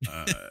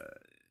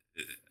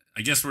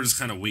I guess we're just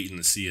kind of waiting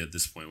to see at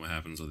this point what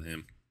happens with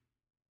him.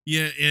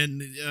 Yeah,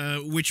 and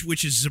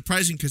which is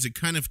surprising because it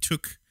kind of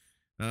took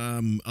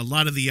a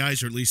lot of the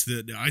eyes, or at least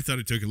I thought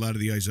it took a lot of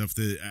the eyes off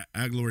the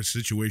Aguilar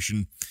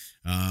situation,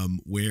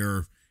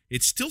 where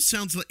it still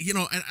sounds like,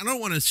 I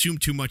don't want to assume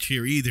too much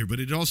here either, but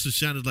it also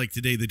sounded like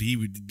today that he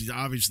would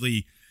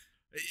obviously,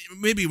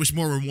 maybe it was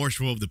more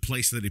remorseful of the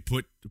place that he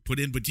put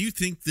in. But do you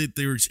think that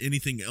there's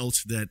anything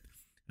else that,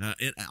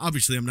 and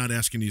obviously I'm not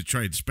asking you to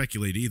try to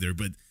speculate either,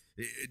 but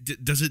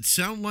does it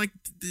sound like,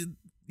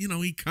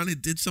 he kind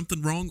of did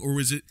something wrong, or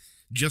was it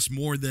just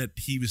more that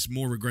he was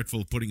more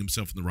regretful of putting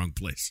himself in the wrong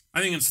place? I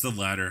think it's the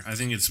latter. I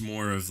think it's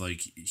more of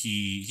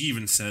he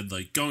even said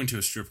going to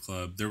a strip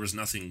club, there was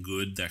nothing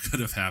good that could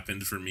have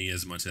happened for me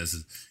as much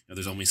as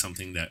there's only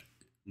something that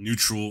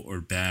neutral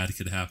or bad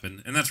could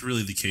happen. And that's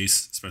really the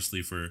case,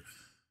 especially for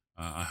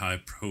a high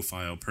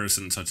profile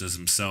person such as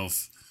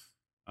himself.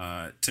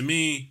 To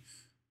me,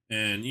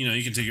 and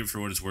you can take it for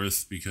what it's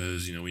worth,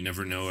 because we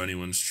never know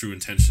anyone's true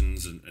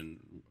intentions and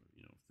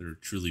they're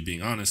truly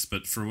being honest,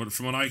 but from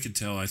what I could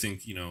tell, I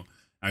think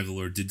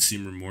Aguilar did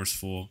seem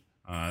remorseful.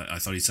 I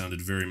thought he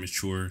sounded very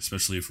mature,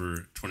 especially for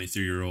a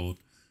 23-year-old.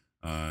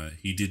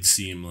 He did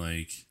seem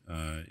like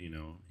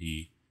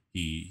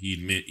he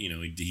admit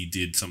he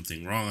did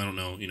something wrong. I don't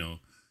know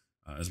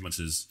as much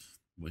as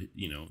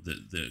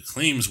the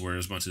claims were,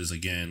 as much as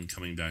again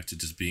coming back to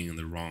just being in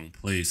the wrong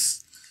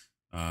place.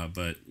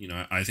 But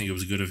I think it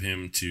was good of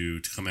him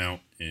to come out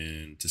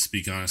and to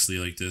speak honestly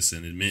like this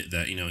and admit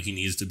that he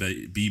needs to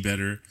be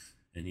better.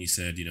 And he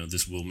said,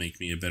 this will make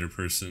me a better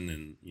person,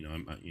 and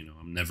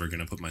I'm never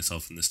going to put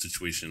myself in this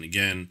situation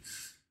again.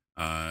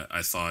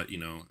 I thought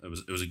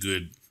it was a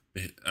good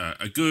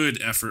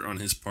effort on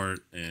his part,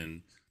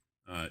 and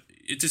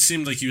it just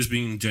seemed like he was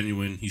being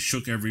genuine. He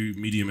shook every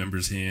media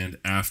member's hand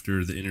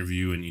after the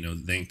interview, and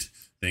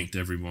thanked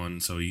everyone.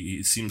 So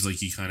it seems like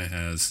he kind of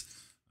has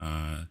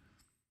an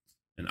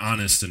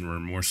honest and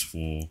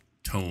remorseful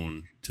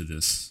tone to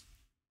this.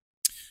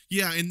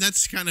 Yeah, and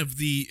that's kind of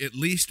at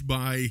least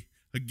by,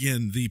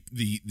 again,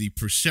 the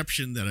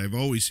perception that I've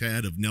always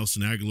had of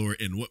Nelson Aguilar,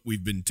 and what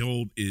we've been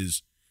told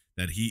is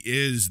that he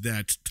is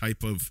that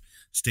type of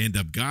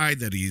stand-up guy,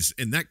 that he's,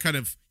 and that kind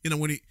of,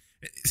 when he,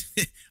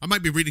 I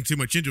might be reading too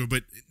much into it,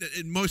 but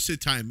most of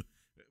the time,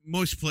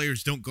 most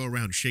players don't go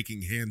around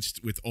shaking hands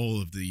with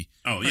all of the.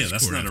 Oh yeah,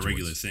 that's not a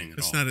regular thing.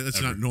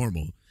 That's not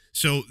normal.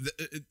 So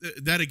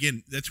that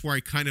again, that's where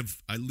I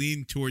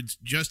lean towards,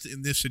 just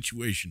in this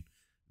situation,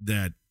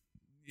 that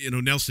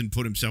Nelson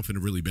put himself in a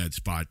really bad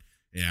spot,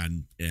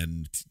 and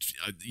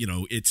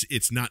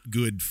it's not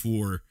good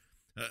for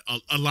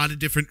a lot of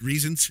different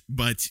reasons,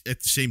 but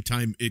at the same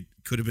time, it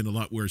could have been a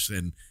lot worse,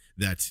 and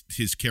that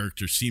his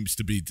character seems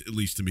to be, at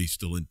least to me,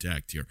 still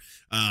intact here.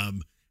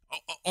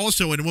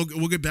 Also, and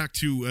we'll get back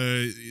to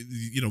a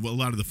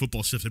lot of the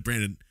football stuff that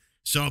Brandon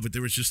saw, but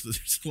there's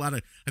a lot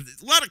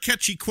of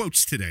catchy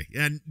quotes today.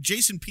 And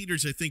Jason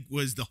Peters, I think,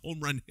 was the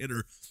home run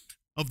hitter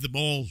of them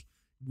all,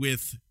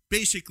 with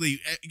basically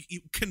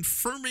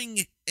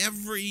confirming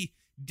every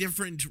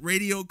different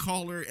radio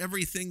caller,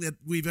 everything that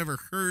we've ever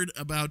heard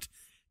about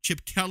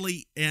Chip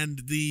Kelly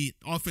and the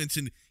offense,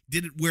 and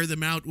didn't wear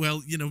them out.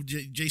 Well,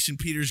 Jason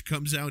Peters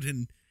comes out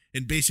and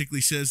basically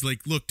says,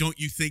 look, don't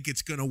you think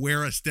it's going to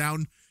wear us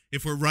down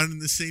if we're running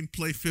the same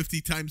play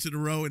 50 times in a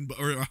row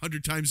or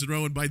 100 times in a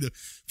row, and by the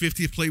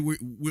 50th play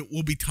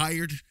we'll be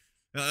tired?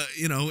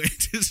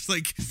 It's just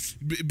like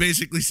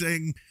basically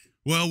saying,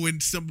 well, when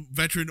some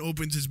veteran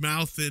opens his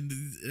mouth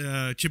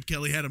and Chip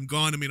Kelly had him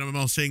gone. I mean, I'm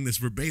all saying this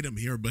verbatim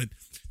here, but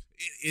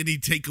any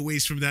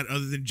takeaways from that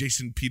other than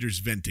Jason Peters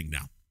venting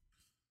now?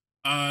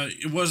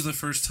 It was the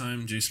first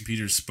time Jason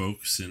Peters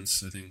spoke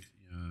since, I think.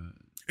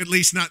 At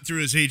least not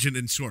through his agent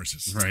and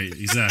sources. Right,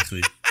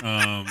 exactly.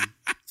 To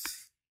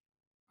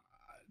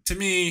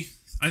me,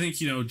 I think,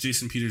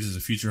 Jason Peters is a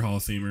future Hall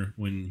of Famer.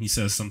 When he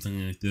says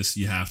something like this,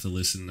 you have to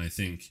listen. I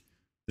think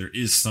there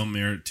is some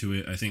merit to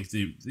it. I think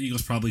the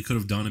Eagles probably could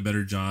have done a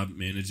better job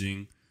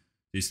managing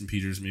Jason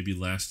Peters maybe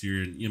last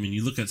year. And I mean,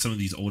 you look at some of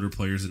these older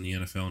players in the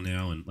NFL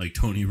now, and like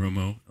Tony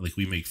Romo, like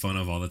we make fun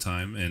of all the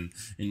time, and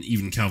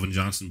even Calvin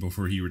Johnson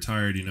before he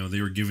retired,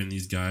 they were giving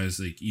these guys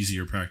like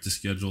easier practice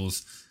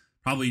schedules.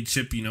 Probably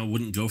Chip,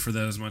 wouldn't go for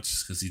that as much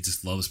because he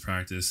just loves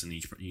practice and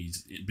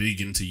he's big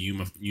into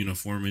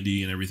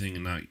uniformity and everything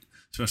and not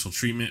special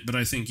treatment. But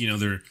I think,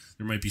 there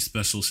might be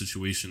special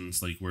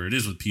situations like where it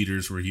is with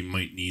Peters where he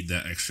might need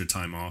that extra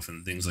time off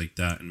and things like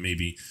that. And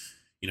maybe,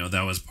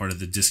 that was part of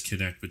the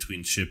disconnect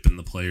between Chip and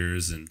the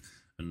players and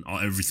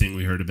everything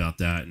we heard about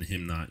that and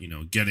him not,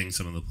 getting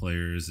some of the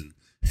players. And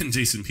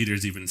Jason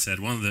Peters even said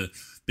one of the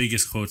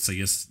biggest quotes, I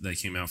guess, that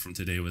came out from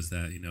today was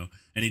that,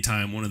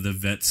 anytime one of the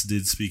vets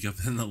did speak up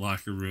in the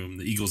locker room,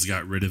 the Eagles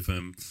got rid of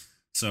him.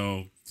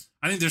 So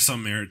I think there's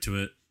some merit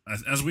to it.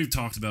 As we've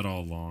talked about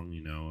all along,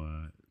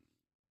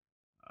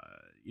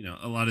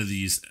 a lot of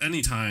these,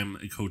 anytime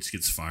a coach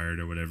gets fired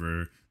or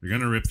whatever, they're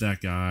going to rip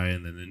that guy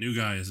and then the new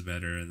guy is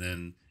better. And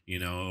then,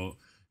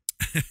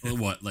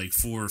 like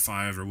 4 or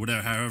 5 or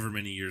whatever, however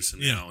many years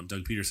from now, and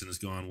Doug Peterson is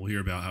gone, we'll hear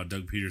about how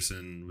Doug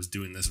Peterson was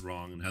doing this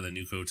wrong and how the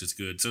new coach is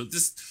good. So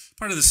this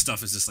part of this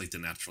stuff is just like the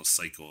natural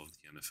cycle of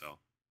the NFL.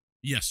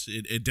 Yes,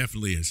 it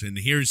definitely is. And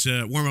here's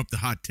warm up the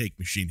hot take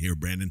machine here,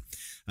 Brandon.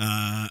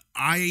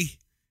 I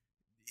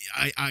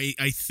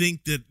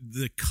think that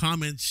the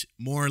comments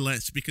more or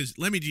less, because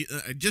let me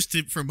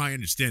from my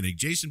understanding,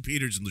 Jason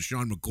Peters and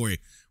LaShawn McCoy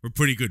were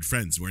pretty good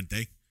friends, weren't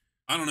they?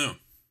 I don't know.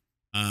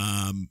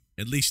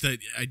 At least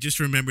I just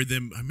remember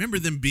them. I remember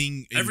them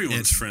being.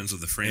 Everyone's friends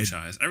with the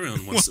franchise.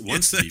 Everyone wants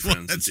to be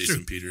friends with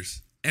Jason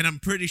Peters. And I'm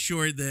pretty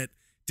sure that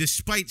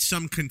despite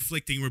some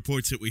conflicting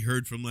reports that we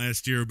heard from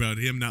last year about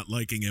him not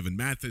liking Evan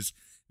Mathis,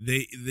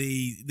 they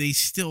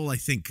still, I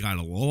think, got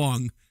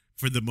along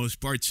for the most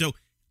part. So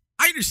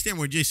I understand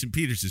where Jason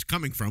Peters is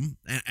coming from.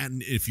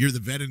 And if you're the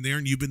vet in there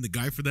and you've been the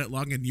guy for that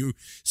long and you're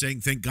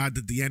saying, thank God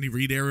that the Andy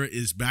Reid era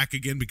is back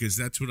again because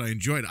that's what I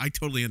enjoyed, I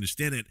totally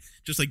understand it.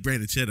 Just like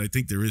Brandon said, I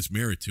think there is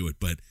merit to it.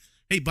 But,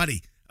 hey,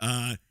 buddy,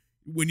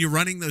 when you're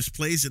running those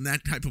plays in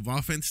that type of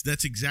offense,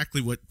 that's exactly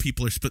what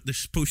people are they're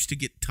supposed to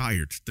get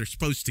tired. They're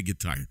supposed to get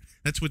tired.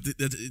 That's what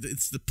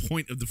it's the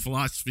point of the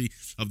philosophy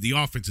of the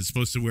offense. It's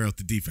supposed to wear out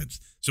the defense.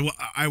 So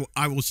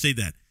I will say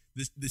that.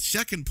 The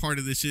second part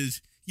of this is,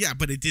 yeah,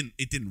 but it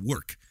didn't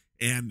work.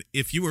 And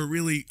if you were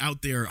really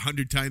out there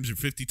 100 times or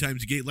 50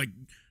 times a game, like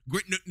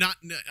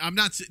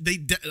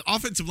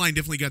offensive line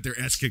definitely got their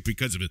ass kicked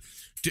because of it.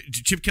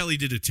 Chip Kelly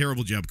did a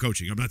terrible job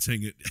coaching. I'm not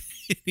saying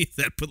any of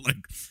that, but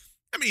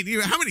how many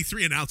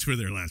 3-and-outs were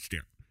there last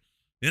year?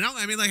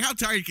 How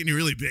tired can you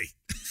really be?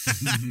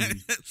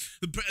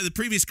 The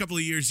previous couple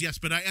of years, yes,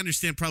 but I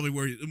understand probably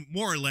where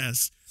more or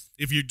less.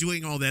 If you're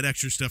doing all that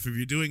extra stuff, if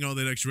you're doing all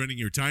that extra running,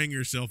 you're tiring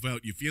yourself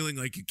out, you're feeling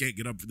like you can't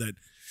get up for the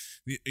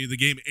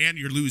game, and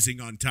you're losing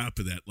on top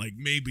of that. Like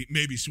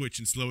maybe switch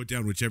and slow it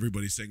down, which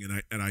everybody's saying,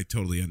 and I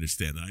totally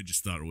understand. I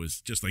just thought it was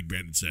just like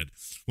Brandon said,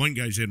 one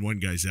guy's in, one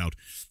guy's out.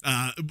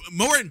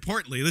 More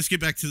importantly, let's get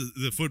back to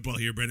the football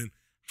here, Brandon.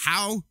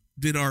 How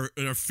did our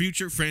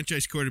future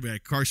franchise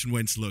quarterback Carson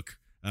Wentz look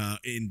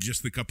in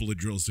just the couple of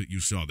drills that you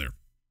saw there?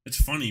 It's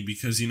funny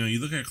because, you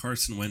look at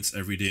Carson Wentz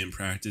every day in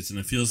practice and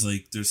it feels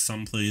like there's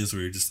some plays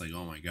where you're just like,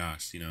 oh my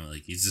gosh,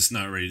 he's just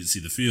not ready to see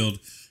the field.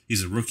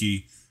 He's a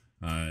rookie.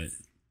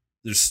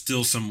 There's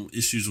still some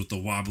issues with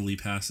the wobbly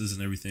passes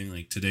and everything.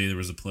 Like today there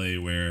was a play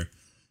where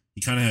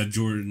he kind of had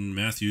Jordan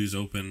Matthews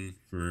open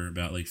for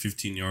about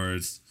 15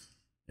 yards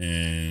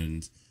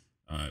and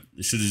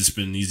it should have just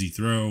been an easy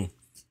throw.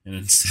 And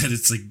instead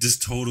it's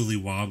just totally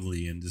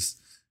wobbly and just,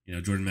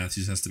 Jordan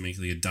Matthews has to make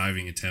a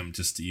diving attempt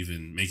just to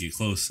even make it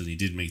close, and he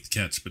did make the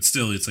catch. But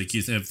still, it's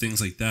you have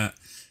things like that.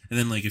 And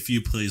then a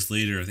few plays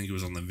later, I think it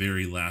was on the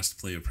very last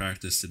play of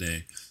practice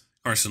today,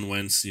 Carson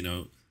Wentz,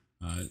 doing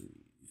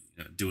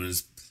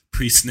his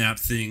pre-snap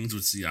things,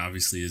 which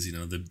obviously is,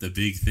 the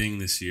big thing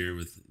this year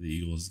with the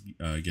Eagles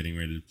getting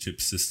ready to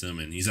Chip's system.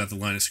 And he's at the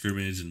line of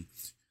scrimmage,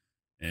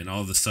 and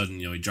all of a sudden,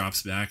 he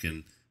drops back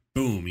and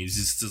boom, he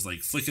just does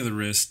flick of the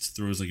wrist,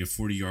 throws a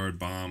 40-yard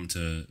bomb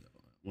to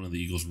one of the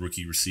Eagles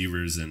rookie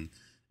receivers, and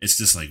it's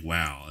just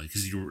wow,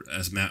 because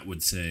as Matt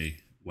would say,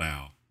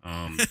 wow.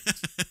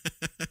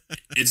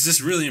 It's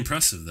just really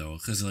impressive though,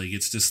 because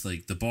it's just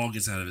the ball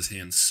gets out of his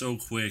hands so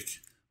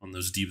quick on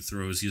those deep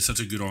throws. He has such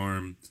a good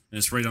arm, and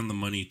it's right on the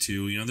money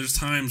too. There's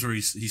times where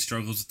he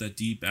struggles with that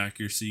deep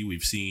accuracy.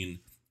 We've seen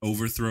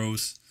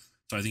overthrows,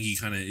 so I think he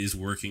kind of is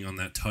working on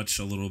that touch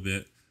a little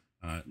bit.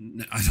 I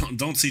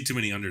don't see too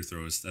many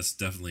underthrows. That's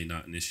definitely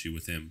not an issue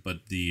with him.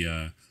 But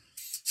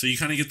so you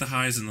kind of get the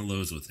highs and the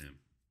lows with him.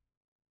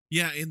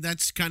 Yeah, and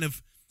that's kind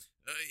of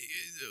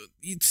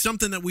it's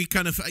something that we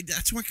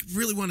that's why I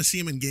really want to see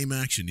him in game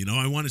action.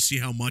 I want to see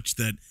how much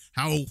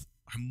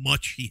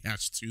he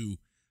has to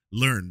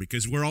learn,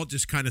 because we're all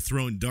just kind of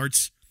throwing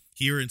darts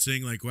here and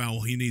saying like,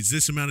 wow, he needs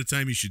this amount of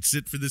time. He should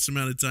sit for this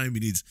amount of time. He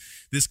needs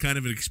this kind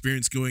of an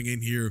experience going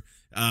in here.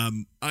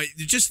 I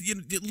just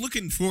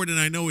looking forward, and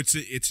I know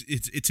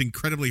it's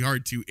incredibly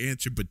hard to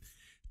answer, but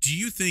do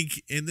you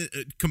think, and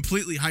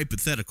completely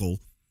hypothetical,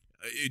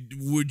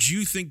 would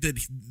you think that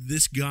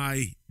this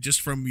guy,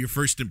 just from your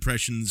first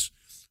impressions,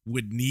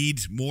 would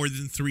need more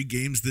than 3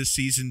 games this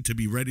season to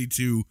be ready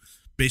to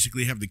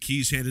basically have the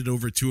keys handed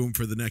over to him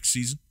for the next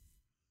season?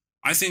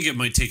 I think it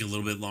might take a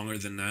little bit longer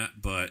than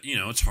that, but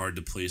it's hard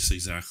to place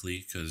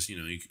exactly, because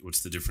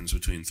what's the difference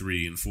between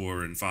 3 and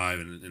 4 and 5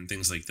 and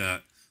things like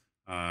that.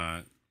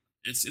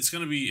 It's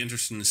going to be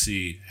interesting to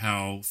see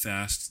how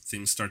fast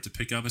things start to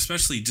pick up,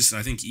 especially just,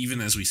 I think, even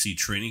as we see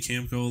training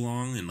camp go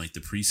along and like the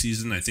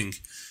preseason. I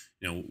think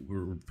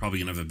we're probably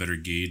going to have a better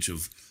gauge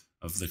of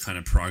the kind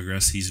of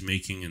progress he's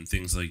making and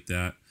things like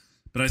that.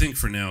 But I think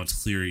for now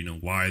it's clear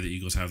why the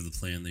Eagles have the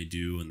plan they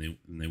do, and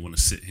they want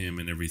to sit him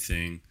and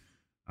everything.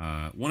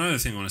 One other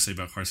thing I want to say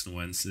about Carson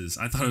Wentz is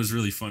I thought it was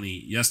really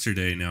funny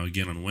yesterday, now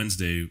again on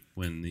Wednesday,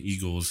 when the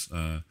Eagles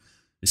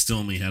they still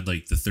only had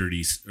like the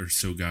 30 or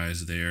so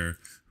guys there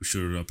who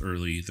showed up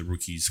early, the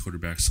rookies,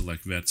 quarterback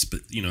select vets,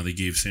 but they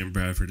gave Sam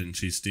Bradford and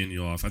Chase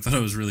Daniel off. I thought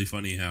it was really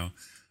funny how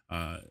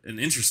and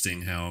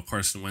interesting how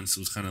Carson Wentz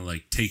was kind of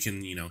like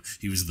taken,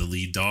 he was the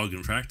lead dog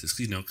in practice,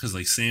 because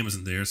like Sam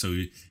isn't there, so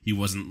he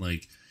wasn't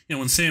like,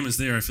 when Sam is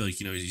there, I feel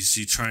like,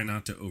 you try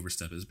not to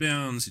overstep his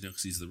bounds,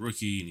 because he's the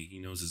rookie and he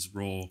knows his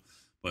role.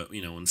 But,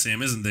 when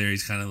Sam isn't there,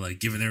 he's kind of like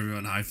giving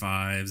everyone high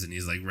fives and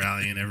he's like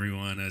rallying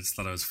everyone. I just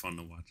thought it was fun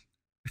to watch.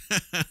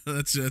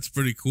 That's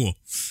pretty cool.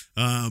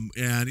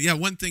 And yeah,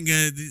 one thing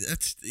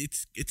it's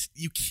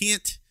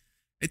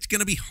going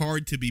to be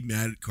hard to be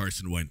mad at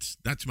Carson Wentz.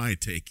 That's my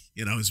take.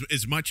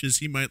 As much as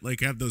he might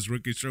have those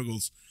rookie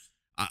struggles,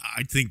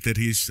 I think that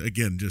he's,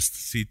 again,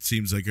 he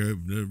seems like a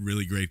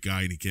really great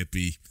guy, and he can't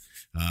be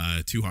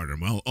too hard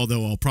on him.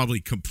 Although I'll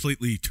probably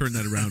completely turn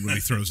that around when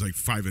he throws like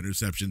 5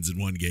 interceptions in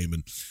one game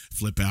and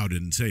flip out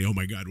and say, oh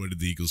my God, what did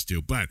the Eagles do?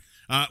 But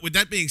with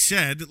that being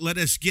said, let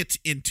us get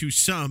into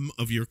some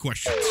of your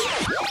questions.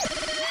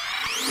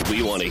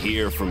 We want to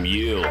hear from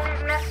you.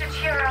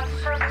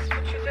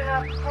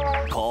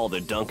 Call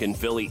the Duncan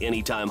Philly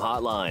Anytime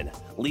Hotline.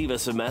 Leave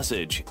us a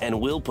message, and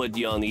we'll put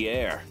you on the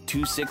air.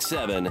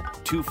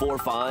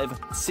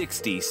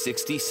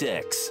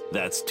 267-245-6066.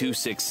 That's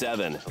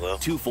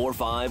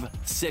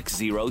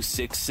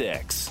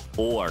 267-245-6066.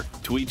 Or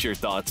tweet your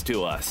thoughts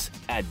to us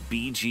at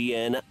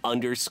BGN_radio.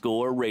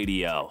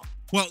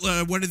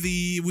 Well,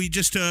 we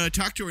just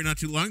talked to her not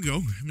too long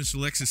ago, Miss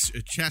Alexis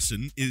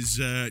Chasson, is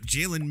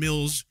Jalen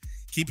Mills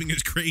keeping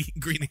his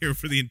green hair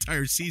for the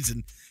entire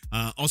season.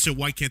 Also,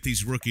 why can't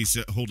these rookies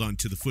hold on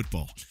to the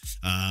football?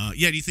 Do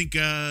you think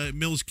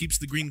Mills keeps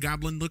the Green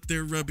Goblin look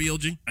there,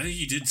 BLG? I think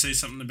he did say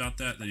something about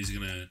that he's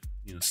going to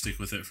stick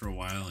with it for a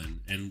while.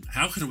 And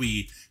how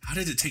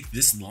did it take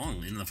this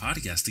long in the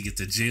podcast to get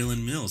to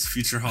Jalen Mills,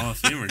 future Hall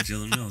of Famer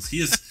Jalen Mills? He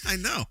is. I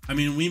know. I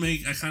mean,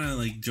 I kind of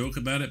like joke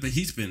about it, but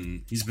he's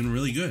been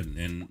really good.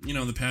 And,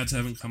 the pads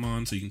haven't come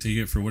on, so you can take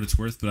it for what it's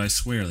worth. But I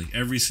swear, like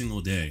every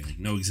single day, like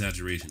no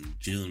exaggeration,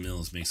 Jalen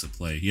Mills makes a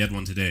play. He had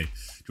one today.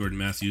 Jordan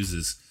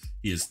Matthews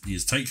he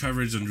has tight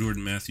coverage on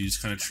Jordan Matthews,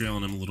 kind of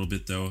trailing him a little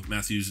bit, though.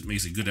 Matthews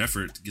makes a good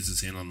effort, gets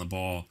his hand on the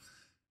ball,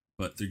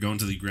 but they're going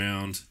to the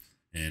ground,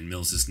 and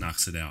Mills just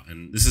knocks it out.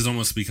 And this is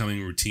almost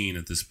becoming routine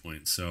at this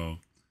point. So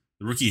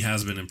the rookie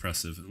has been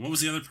impressive. And what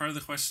was the other part of the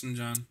question,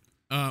 John?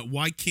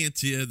 Why can't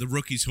the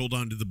rookies hold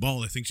on to the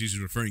ball? I think she's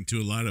referring to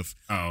a lot of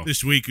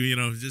this week.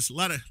 Just a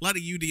lot of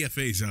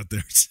UDFAs out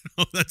there. So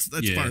that's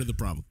part of the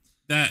problem.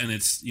 That, and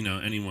it's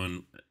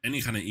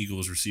any kind of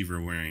Eagles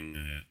receiver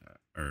wearing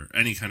or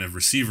any kind of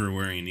receiver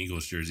wearing an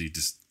Eagles jersey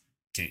just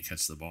can't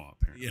catch the ball,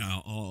 apparently. Yeah,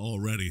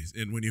 already.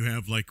 And when you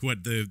have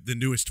the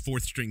newest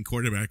 4th string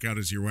quarterback out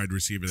as your wide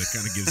receiver, that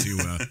kind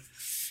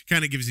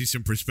of gives you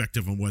some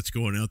perspective on what's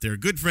going out there.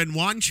 Good friend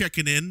Juan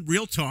checking in.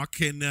 Real talk.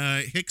 Can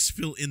Hicks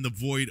fill in the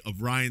void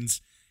of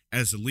Ryans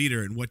as a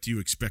leader, and what do you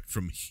expect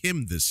from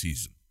him this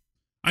season?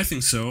 I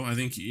think so. I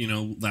think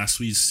last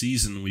week's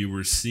season we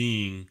were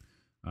seeing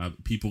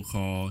people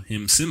call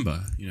him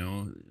Simba.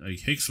 Like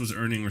Hicks was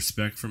earning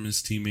respect from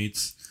his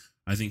teammates.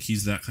 I think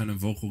he's that kind of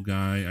vocal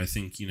guy. I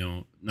think,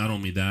 not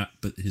only that,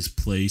 but his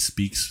play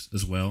speaks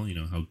as well,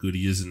 how good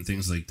he is and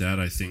things like that.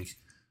 I think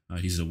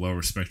he's a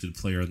well-respected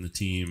player on the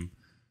team,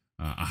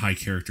 a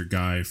high-character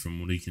guy from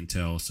what he can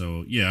tell.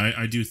 So, yeah,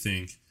 I do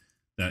think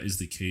that is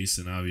the case.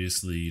 And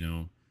obviously,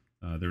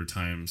 there were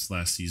times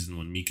last season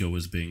when Miko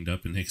was banged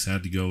up and Hicks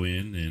had to go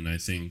in. And I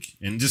think,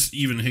 and just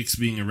even Hicks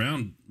being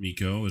around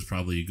Miko was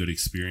probably a good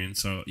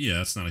experience. So, yeah,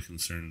 that's not a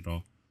concern at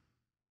all.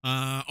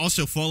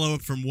 Also, follow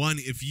up from one.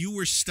 If you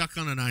were stuck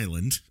on an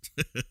island,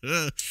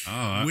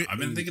 I've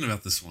been thinking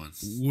about this one.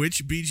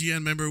 Which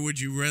BGN member would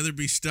you rather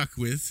be stuck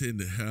with,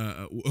 and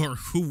or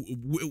who?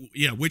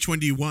 Which one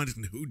do you want,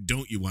 and who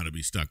don't you want to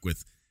be stuck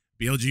with?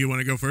 BLG, you want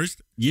to go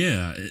first?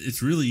 Yeah,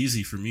 it's really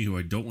easy for me who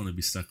I don't want to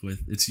be stuck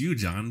with. It's you,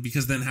 John,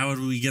 because then how would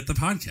we get the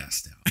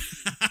podcast out?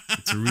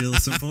 It's a real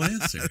simple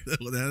answer.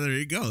 Well, there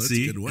you go. That's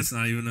See, a good one. It's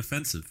not even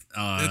offensive.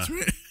 That's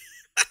right.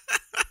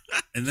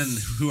 And then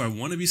who I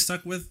want to be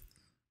stuck with?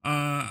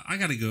 I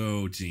got to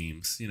go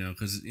James,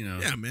 because,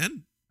 Yeah,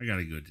 man. I got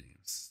to go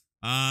James.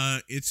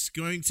 It's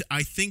going to,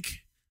 I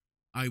think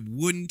I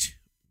wouldn't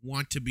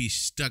want to be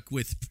stuck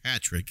with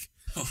Patrick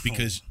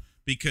because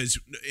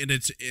and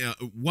it's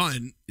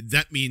one,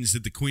 that means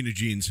that the Queen of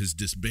Jeans has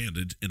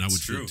disbanded, and I would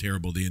feel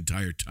terrible the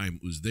entire time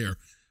it was there.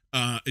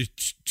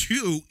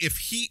 Two,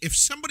 if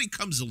somebody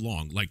comes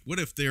along, like what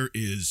if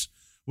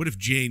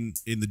Jane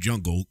in the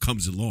jungle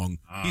comes along?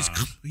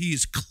 He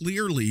is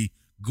clearly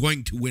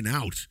going to win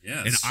out.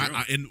 Yeah,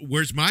 and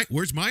where's my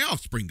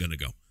offspring gonna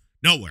go?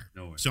 Nowhere.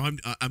 So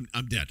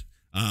I'm dead.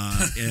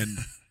 And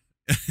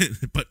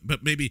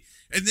but maybe,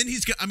 and then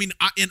he's got.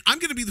 And I'm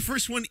gonna be the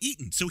first one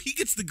eaten. So he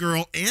gets the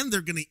girl, and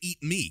they're gonna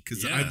eat me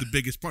because I have the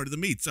biggest part of the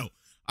meat. So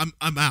I'm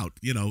out.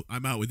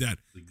 I'm out with that.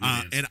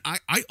 And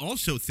I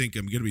also think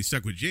I'm gonna be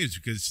stuck with James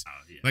because,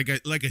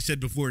 like I said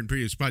before in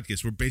previous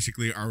podcasts, we're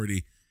basically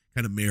already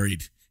kind of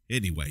married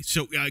anyway.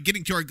 So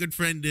getting to our good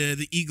friend,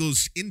 the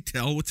Eagles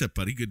Intel. What's up,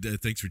 buddy? Good.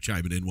 Thanks for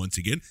chiming in once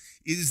again.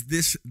 Is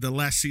this the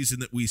last season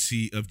that we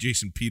see of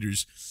Jason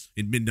Peters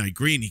in Midnight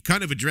Green? He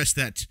kind of addressed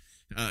that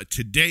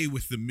today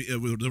with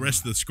the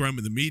rest of the scrum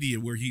and the media,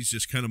 where he's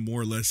just kind of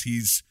more or less,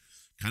 he's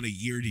kind of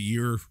year to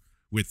year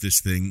with this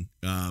thing.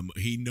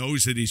 He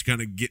knows that he's kind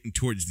of getting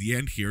towards the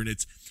end here, and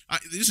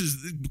this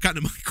is kind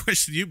of my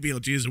question to you,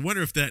 BLG, is I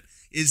wonder if that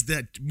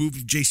move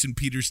of Jason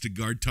Peters to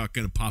guard talk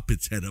going to pop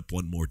its head up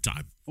one more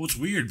time. Well, it's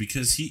weird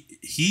because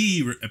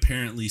he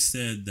apparently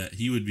said that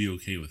he would be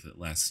okay with it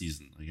last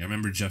season. Like, I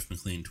remember Jeff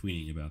McLean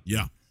tweeting about that.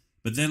 Yeah.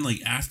 But then,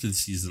 like, after the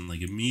season,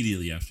 like,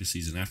 immediately after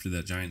season, after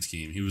that Giants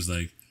game, he was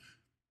like,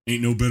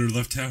 ain't no better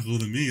left tackle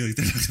than me. Like,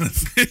 they're not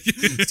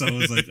gonna. So I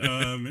was like,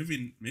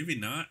 maybe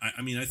not. I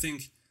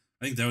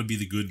think that would be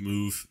the good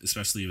move,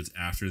 especially if it's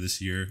after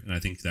this year, and I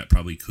think that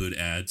probably could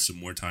add some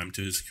more time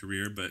to his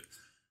career. But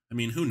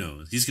who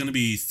knows? He's going to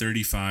be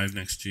 35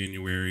 next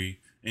January,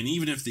 and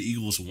even if the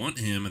Eagles want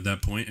him at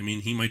that point,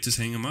 he might just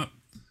hang him up.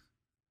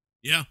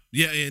 Yeah,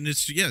 and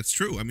it's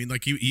true.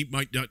 He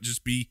might not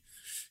just be.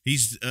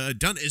 He's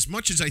done as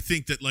much as I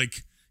think that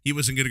he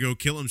wasn't going to go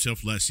kill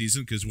himself last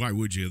season, because why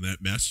would you in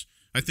that mess?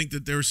 I think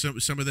that there's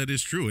some of that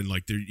is true, and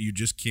you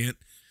just can't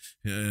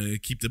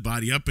keep the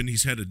body up. And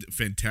he's had a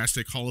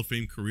fantastic Hall of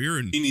Fame career,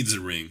 and he needs a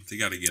ring. They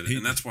got to get it,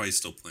 and that's why he's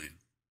still playing.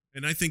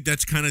 And I think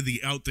that's kind of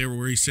the out there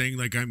where he's saying,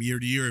 I'm year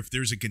to year. If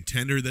there's a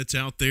contender that's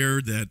out there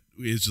that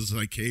is just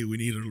like, hey, we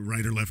need a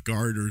right or left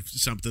guard or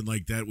something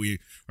like that,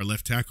 our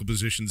left tackle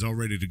position's all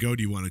ready to go.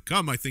 Do you want to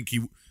come? I think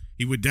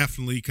he would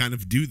definitely kind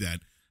of do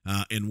that,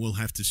 and we'll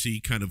have to see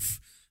kind of.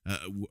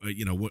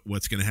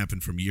 What's going to happen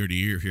from year to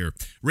year here.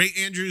 Ray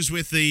Andrews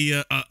with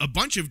a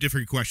bunch of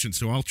different questions,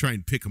 so I'll try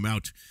and pick them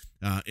out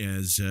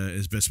as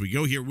best we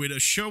go here. Would a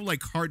show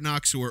like Hard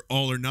Knocks or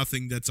All or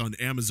Nothing that's on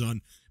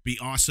Amazon be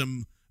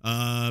awesome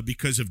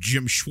because of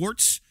Jim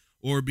Schwartz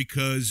or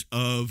because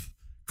of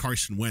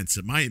Carson Wentz?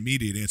 And my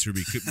immediate answer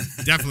would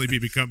definitely be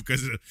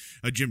because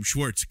of Jim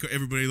Schwartz.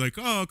 Everybody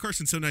oh,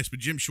 Carson's so nice, but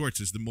Jim Schwartz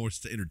is the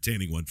most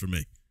entertaining one for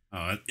me.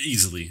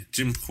 Easily.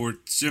 Jim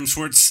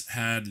Schwartz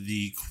had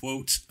the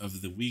quote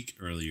of the week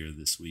earlier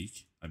this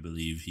week. I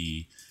believe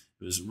it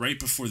was right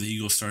before the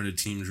Eagles started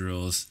team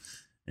drills,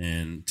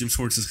 and Jim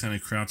Schwartz is kind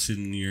of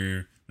crouching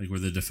near where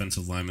the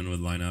defensive lineman would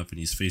line up, and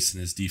he's facing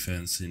his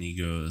defense, and he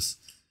goes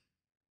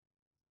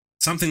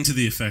something to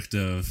the effect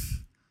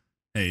of,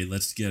 "Hey,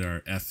 let's get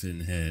our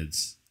effing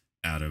heads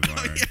out of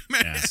our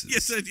asses."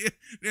 Yes,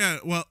 yeah.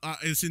 Well,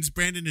 since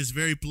Brandon is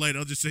very polite,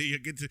 I'll just say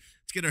let's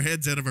get our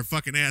heads out of our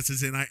fucking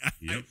asses. And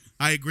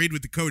I agreed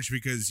with the coach,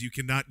 because you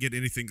cannot get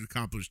anything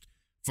accomplished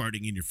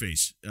farting in your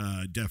face.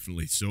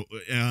 Definitely. So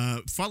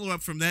follow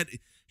up from that,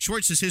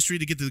 Schwartz's history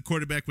to get to the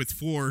quarterback with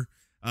 4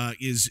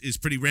 is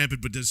pretty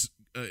rampant. But does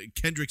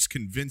Kendricks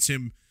convince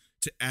him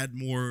to add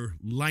more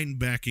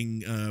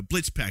linebacking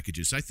blitz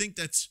packages? I think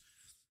that's.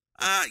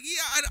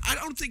 I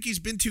don't think he's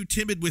been too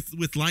timid with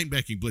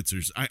linebacking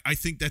blitzers. I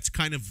think that's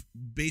kind of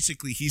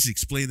basically he's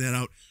explained that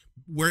out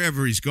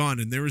wherever he's gone.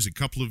 And there was a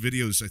couple of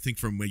videos, I think,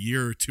 from a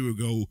year or two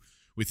ago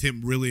with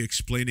him really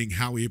explaining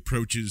how he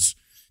approaches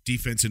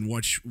defense and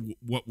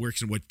what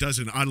works and what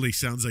doesn't. Oddly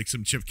sounds like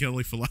some Chip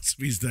Kelly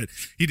philosophies that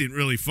he didn't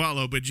really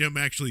follow, but Jim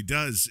actually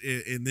does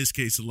in this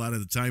case a lot of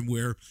the time,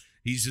 where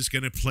he's just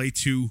going to play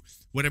to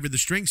whatever the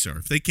strengths are.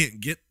 If they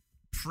can't get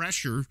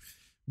pressure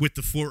with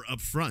the 4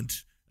 up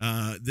front,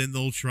 then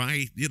they'll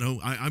try,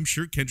 I'm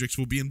sure Kendricks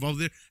will be involved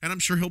there, and I'm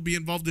sure he'll be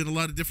involved in a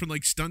lot of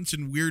different stunts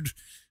and weird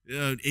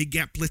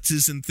A-gap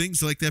blitzes and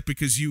things like that,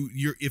 because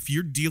if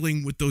you're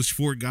dealing with those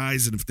 4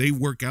 guys, and if they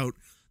work out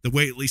the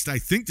way at least I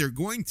think they're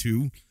going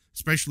to,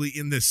 especially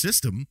in this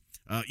system,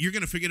 you're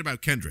going to forget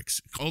about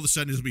Kendricks. All of a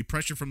sudden, there'll be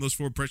pressure from those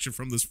four.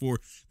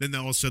 Then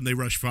all of a sudden, they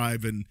rush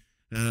 5, and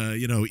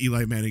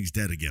Eli Manning's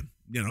dead again.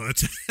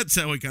 That's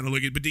how I kind of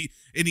look at it. But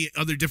any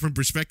other different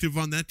perspective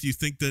on that? Do you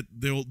think that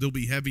they'll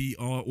be heavy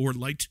or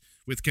light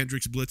with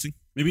Kendricks blitzing?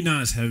 Maybe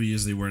not as heavy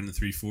as they were in the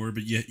 3-4,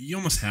 but yet you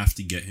almost have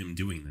to get him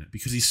doing that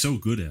because he's so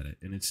good at it,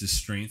 and it's his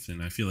strength.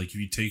 And I feel like if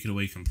you take it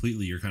away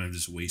completely, you're kind of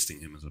just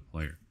wasting him as a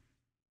player.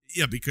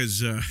 Yeah,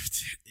 because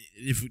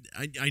if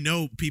I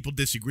know people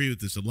disagree with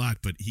this a lot,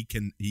 but he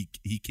can't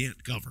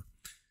cover.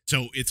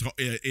 So it's.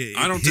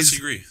 I don't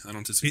disagree.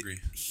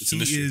 It's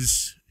an issue.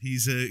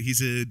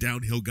 He's a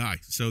downhill guy,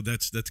 so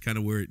that's kind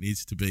of where it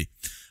needs to be.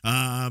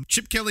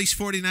 Chip Kelly's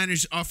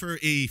 49ers offer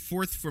a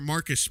 4th for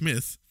Marcus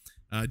Smith.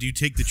 Do you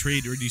take the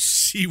trade, or do you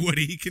see what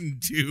he can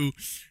do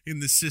in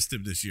the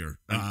system this year?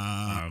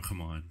 Come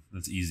on,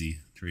 that's easy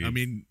trade. I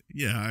mean,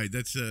 yeah,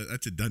 that's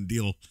a done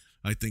deal.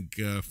 I think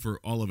for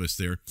all of us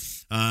there.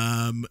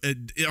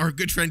 Our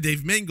good friend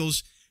Dave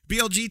Mangles,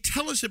 BLG,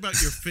 tell us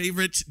about your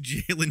favorite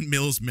Jalen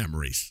Mills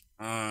memories.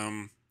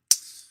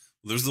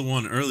 There's the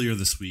one earlier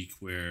this week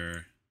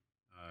where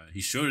he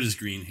showed his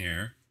green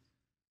hair.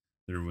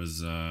 There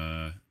was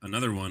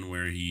another one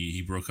where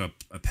he broke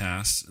up a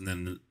pass, and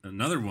then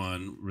another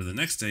one where the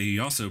next day he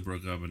also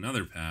broke up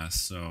another pass.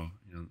 So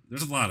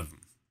there's a lot of them.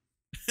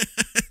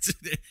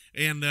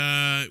 And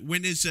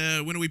when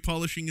are we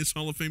polishing his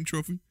Hall of Fame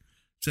trophy?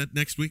 Is that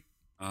next week?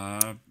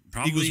 Probably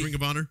Eagles Ring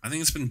of Honor. I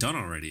think it's been done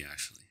already,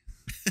 actually.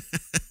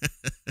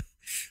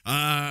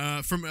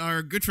 From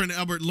our good friend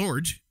Albert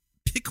Lord,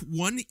 pick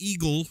one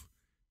Eagle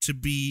to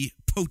be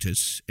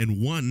POTUS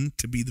and one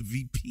to be the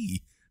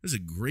VP. That's a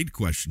great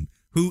question.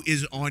 Who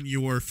is on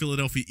your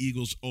Philadelphia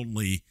Eagles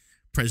only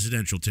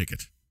presidential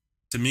ticket?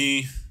 To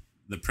me,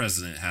 the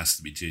president has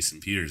to be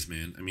Jason Peters,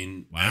 man. I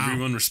mean, wow.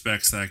 Everyone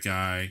respects that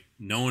guy.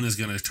 No one is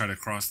going to try to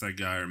cross that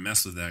guy or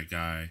mess with that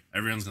guy.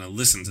 Everyone's going to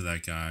listen to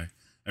that guy.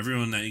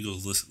 Everyone in that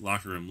Eagles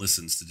locker room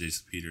listens to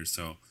Jason Peters.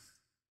 So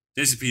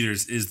Jason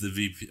Peters is the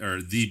VP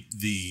or the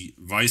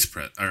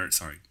president.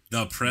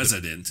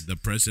 The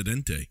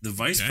presidente. The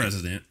vice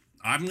president.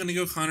 I'm going to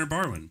go Connor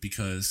Barwin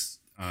because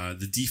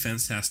the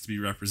defense has to be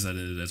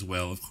represented as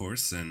well, of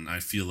course. And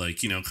I feel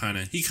like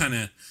Connor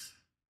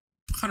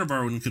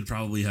Barwin could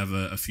probably have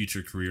a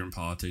future career in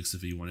politics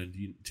if he wanted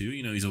to.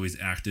 He's always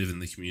active in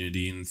the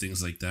community and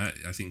things like that.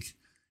 I think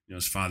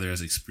his father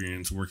has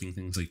experience working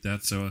things like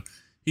that, so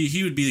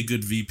he would be a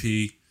good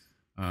VP.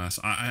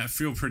 So I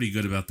feel pretty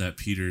good about that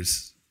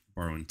Peters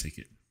Barwin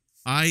ticket.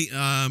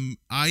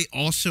 I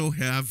also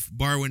have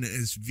Barwin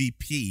as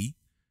VP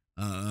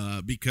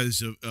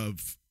because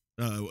of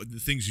the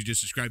things you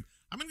just described.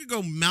 I'm going to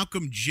go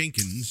Malcolm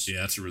Jenkins.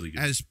 Yeah, that's a really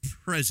good as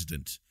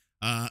president.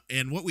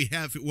 And what we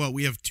have,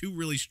 we have two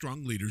really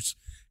strong leaders,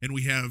 and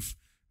we have,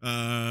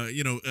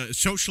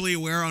 socially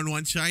aware on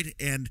one side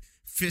and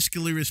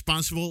fiscally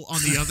responsible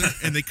on the other.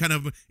 And they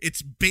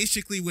it's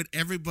basically what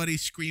everybody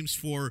screams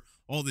for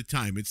all the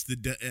time. By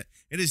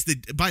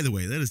the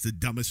way, that is the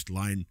dumbest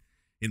line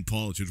in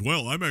politics.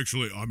 Well, I'm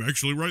actually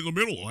right in the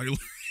middle.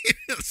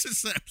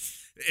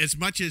 As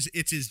much as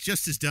it's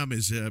just as dumb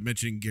as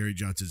mentioning Gary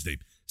Johnson's name.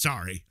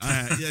 Sorry.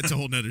 That's a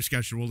whole nother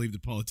discussion. We'll leave the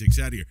politics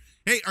out of here.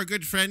 Hey, our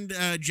good friend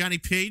Johnny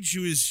Page,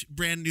 who is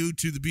brand new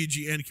to the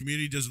BGN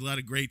community, does a lot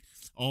of great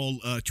all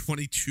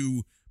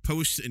 22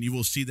 posts, and you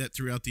will see that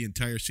throughout the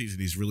entire season.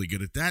 He's really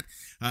good at that.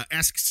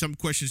 Ask some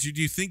questions.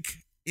 Do you think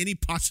any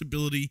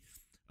possibility,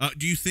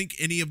 do you think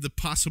any of the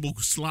possible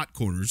slot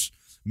corners,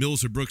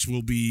 Mills or Brooks,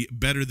 will be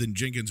better than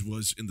Jenkins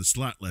was in the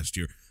slot last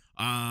year?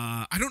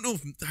 I don't know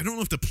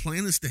if the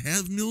plan is to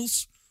have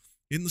Mills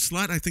in the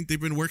slot. I think they've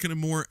been working him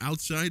more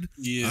outside.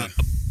 Yeah.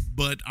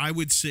 But I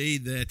would say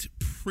that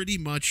pretty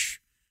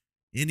much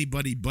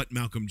anybody but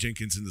Malcolm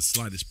Jenkins in the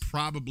slot is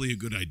probably a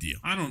good idea.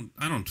 I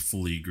don't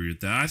fully agree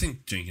with that. I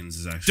think Jenkins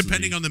is actually,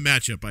 depending on the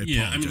matchup. I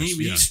apologize.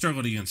 He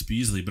struggled against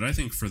Beasley, but I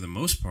think for the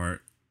most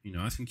part,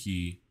 I think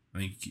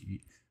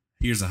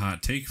here's a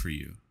hot take for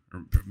you,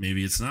 or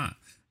maybe it's not.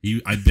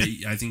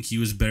 I think he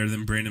was better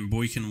than Brandon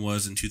Boykin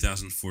was in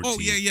 2014. Oh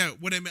yeah.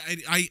 What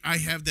I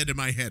have that in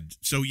my head.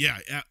 So yeah,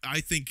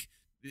 I think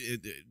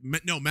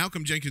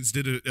Malcolm Jenkins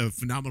did a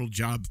phenomenal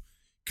job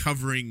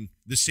covering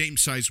the same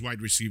size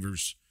wide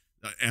receivers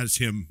as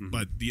him, mm-hmm.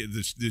 but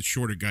the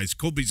shorter guys.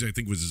 Colby's, I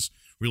think, was his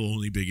real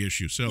only big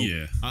issue. So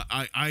yeah,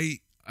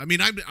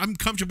 I'm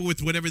comfortable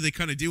with whatever they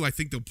kind of do. I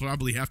think they'll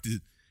probably have to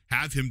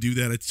have him do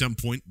that at some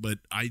point, but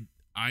I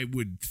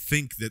would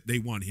think that they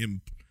want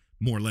him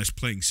more or less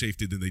playing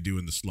safety than they do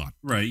in the slot.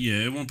 Right,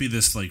 yeah. It won't be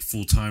this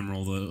full-time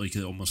role like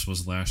it almost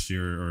was last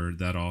year or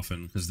that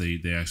often, because they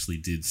actually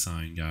did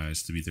sign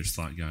guys to be their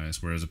slot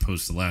guys, whereas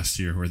opposed to last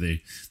year where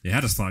they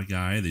had a slot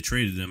guy, they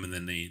traded him, and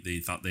then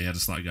they thought they had a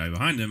slot guy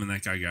behind him, and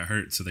that guy got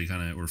hurt, so they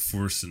kind of were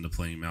forced into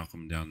playing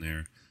Malcolm down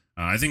there.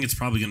 I think it's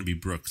probably going to be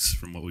Brooks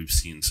from what we've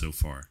seen so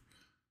far.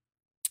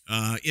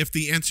 If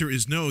the answer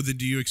is no, then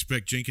do you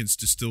expect Jenkins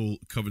to still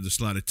cover the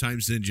slot at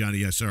times? Then, Johnny,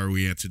 yes, sorry,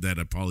 we answered that.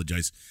 I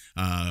apologize.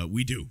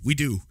 We do.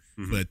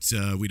 Mm-hmm.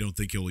 But we don't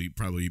think he'll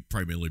probably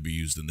primarily be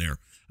used in there.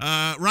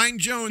 Ryan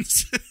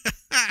Jones,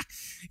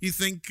 you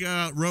think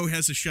Rowe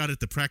has a shot at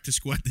the practice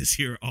squad this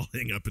year? I'll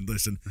hang up and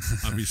listen.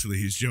 Obviously,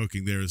 he's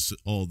joking. There's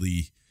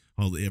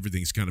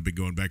everything's kind of been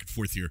going back and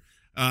forth here.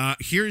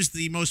 Here's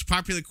the most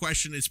popular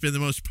question. It's been the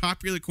most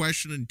popular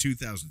question in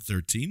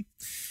 2013.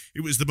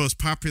 It was the most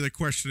popular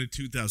question in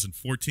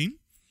 2014,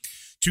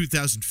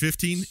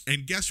 2015,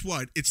 and guess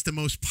what? It's the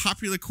most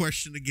popular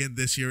question again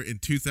this year in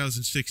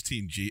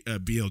 2016.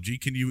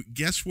 BLG, can you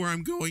guess where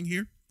I'm going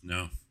here?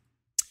 No.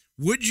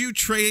 Would you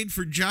trade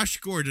for Josh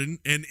Gordon?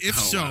 And if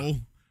so,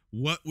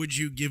 what would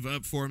you give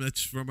up for him?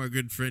 That's from our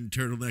good friend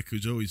Turtleneck,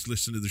 who's always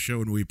listened to the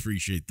show, and we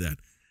appreciate that.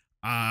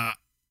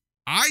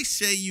 I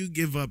say you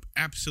give up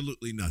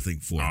absolutely nothing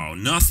for him. Oh,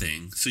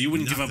 nothing? So you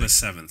wouldn't give up a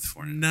seventh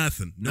for him?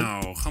 Nothing.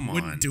 Nope. No, come on.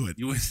 Wouldn't do it.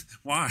 You would,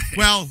 why?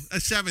 Well, a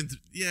seventh.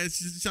 Yeah,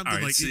 it's something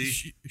right, like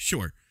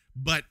sure.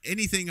 But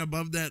anything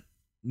above that,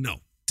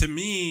 no. To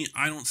me,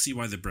 I don't see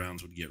why the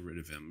Browns would get rid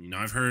of him. You know,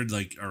 I've heard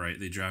all right,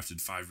 they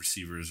drafted 5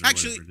 receivers or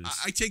actually, whatever it is.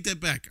 I take that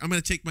back. I'm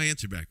going to take my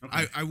answer back.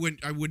 Okay. I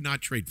would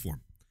not trade for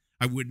him.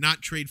 I would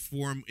not trade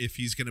for him if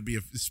he's going to be,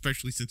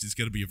 especially since he's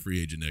going to be a free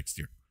agent next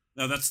year.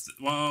 No, he's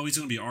going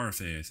to be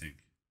RFA, I think.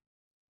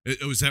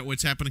 Is that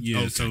what's happening? Yeah,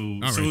 okay. so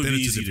all right, it would then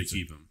be it's easy to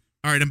keep him.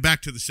 All right, I'm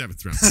back to the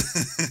 7th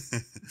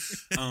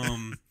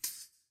round.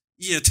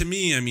 Yeah, to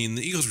me, I mean,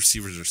 the Eagles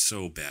receivers are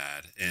so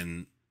bad.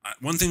 And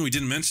one thing we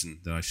didn't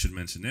mention that I should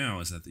mention now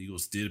is that the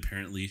Eagles did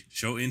apparently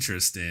show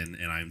interest in,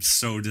 and I'm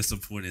so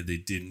disappointed they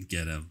didn't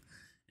get him,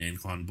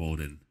 Anquan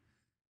Boldin.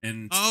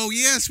 And oh,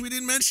 yes, we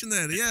didn't mention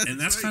that. Yeah, and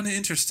that's kind of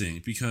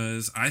interesting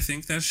because I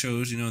think that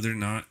shows, they're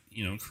not,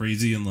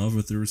 crazy in love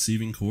with the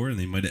receiving core, and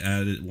they might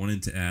have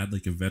wanted to add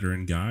like a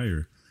veteran guy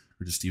or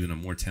just even a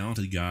more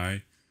talented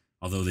guy.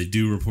 Although they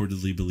do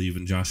reportedly believe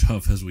in Josh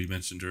Huff, as we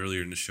mentioned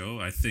earlier in the show.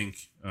 I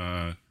think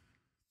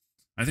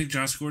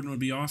Josh Gordon would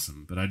be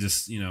awesome, but I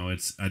just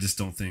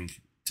don't think.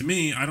 To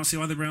me, I don't see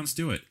why the Browns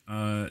do it.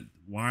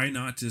 Why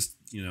not just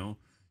you're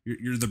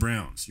the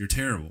Browns. You're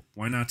terrible.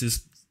 Why not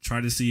just try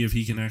to see if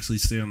he can actually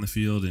stay on the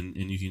field and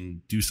you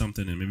can do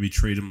something and maybe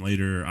trade him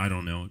later. I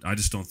don't know. I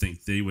just don't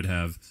think they would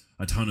have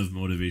a ton of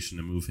motivation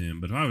to move him.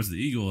 But if I was the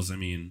Eagles, I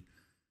mean,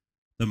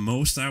 the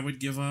most I would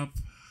give up,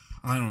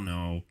 I don't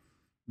know,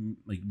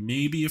 like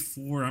maybe a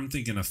 4. I'm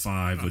thinking a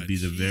 5 would be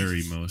the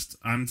very most.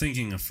 I'm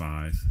thinking a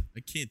 5.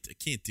 I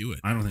can't do it.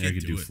 I don't think I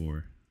could do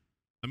 4.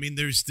 I mean,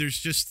 there's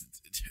just,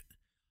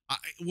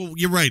 well,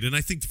 you're right, and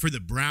I think for the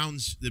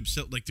Browns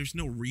themselves, like, there's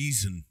no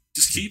reason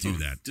just to keep do him.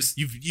 that. Just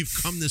you've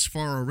come this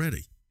far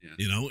already,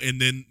 and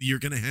then you're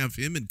gonna have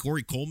him and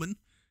Corey Coleman.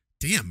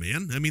 Damn,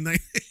 man. I mean,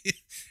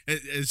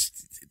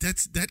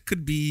 that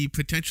could be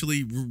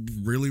potentially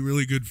really,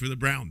 really good for the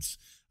Browns.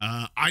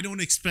 I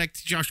don't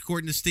expect Josh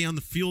Gordon to stay on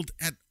the field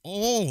at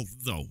all,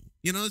 though.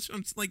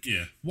 It's like,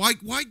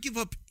 why give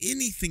up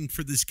anything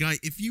for this guy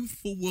if you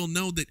full well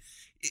know that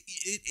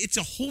it's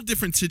a whole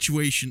different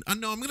situation?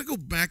 No, I'm going to go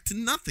back to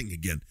nothing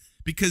again,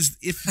 because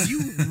if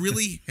you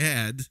really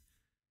had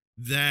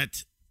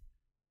that,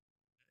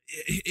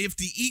 if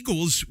the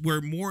Eagles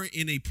were more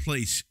in a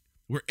place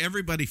where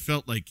everybody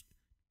felt like,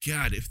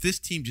 God, if this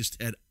team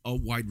just had a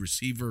wide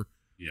receiver,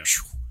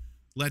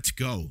 let's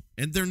go.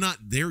 And they're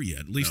not there yet.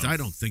 At least I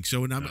don't think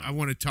so. And I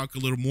want to talk a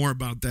little more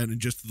about that in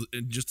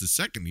just a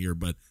second here.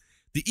 But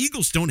the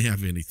Eagles don't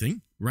have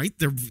anything, right?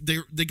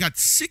 They got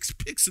 6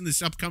 picks in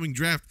this upcoming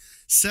draft,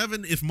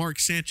 7 if Mark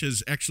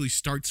Sanchez actually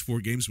starts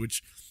 4 games,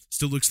 which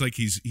still looks like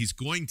he's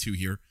going to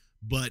here.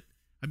 But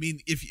I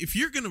mean, if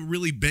you're going to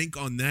really bank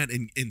on that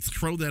and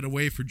throw that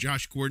away for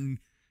Josh Gordon,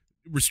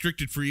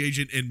 restricted free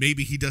agent, and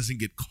maybe he doesn't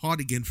get caught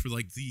again for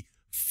like the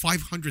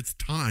 500th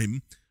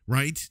time,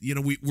 right?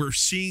 We're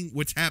seeing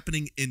what's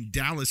happening in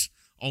Dallas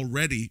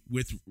already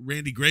with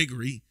Randy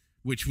Gregory,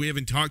 which we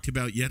haven't talked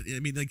about yet. I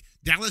mean, like,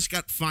 Dallas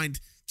got fined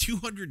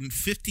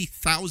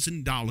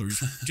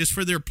 $250,000 just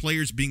for their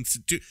players being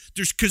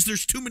because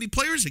there's too many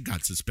players that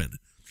got suspended.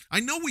 I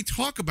know we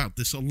talk about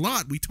this a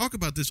lot. We talk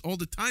about this all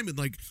the time, and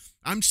like,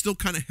 I'm still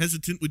kind of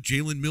hesitant with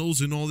Jalen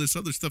Mills and all this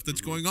other stuff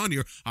that's going on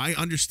here. I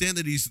understand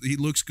that he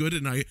looks good,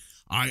 and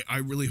I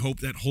really hope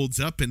that holds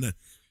up. And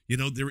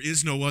there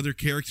is no other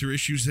character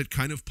issues that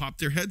kind of pop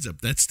their heads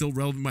up. That's still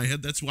relevant in my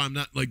head. That's why I'm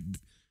not like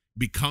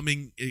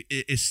becoming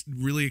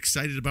really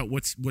excited about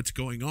what's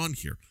going on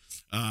here.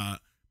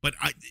 But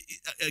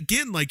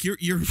again, like you're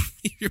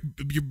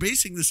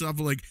basing this off of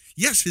like,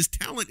 yes, his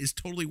talent is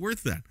totally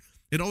worth that.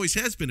 It always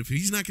has been. If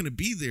he's not going to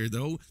be there,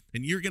 though,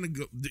 and you're going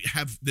to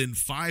have then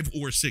 5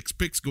 or 6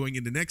 picks going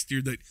into next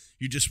year that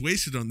you just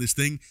wasted on this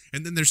thing,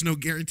 and then there's no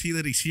guarantee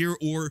that he's here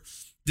or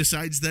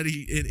decides that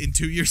he in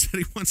 2 years that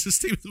he wants to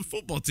stay with the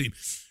football team.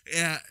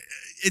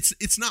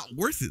 It's not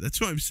worth it.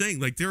 That's what I'm saying.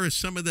 Like, there is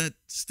some of that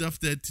stuff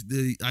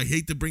that I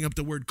hate to bring up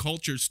the word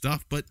culture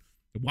stuff, but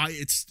why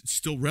it's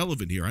still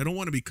relevant here. I don't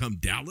want to become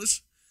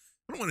Dallas.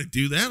 I don't want to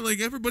do that. Like,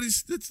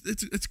 everybody's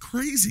it's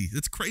crazy.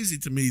 It's crazy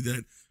to me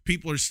that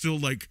people are still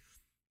like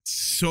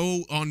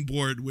so on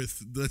board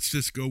with let's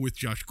just go with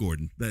Josh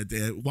Gordon.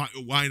 That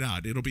why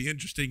not? It'll be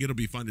interesting. It'll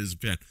be fun as a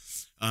fan.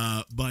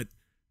 But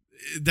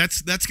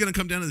that's going to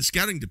come down to the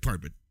scouting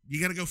department. You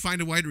got to go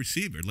find a wide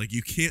receiver. Like,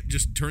 you can't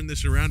just turn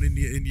this around in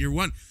year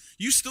one.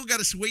 You still got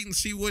to wait and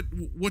see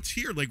what's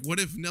here. Like, what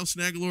if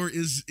Nelson Aguilar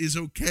is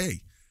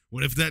okay?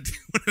 What if that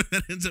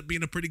ends up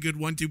being a pretty good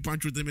 1-2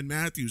 punch with him and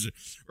Matthews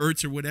or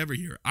Ertz or whatever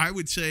here? I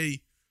would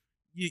say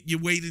you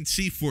wait and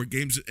see 4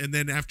 games, and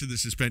then after the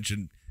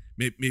suspension,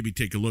 maybe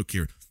take a look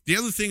here. The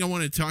other thing I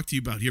want to talk to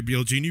you about here,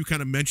 BLG, and you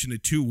kind of mentioned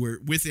it too, where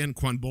with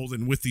Anquan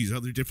Boldin, with these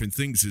other different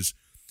things, is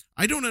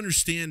I don't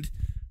understand.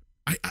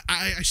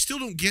 I still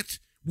don't get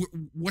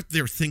what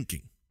they're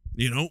thinking,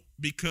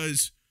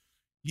 because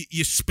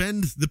you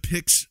spend the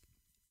picks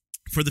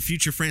for the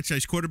future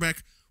franchise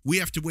quarterback. We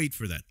have to wait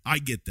for that. I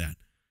get that.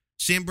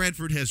 Sam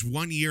Bradford has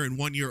 1 year and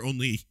 1 year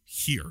only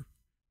here.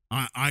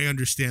 I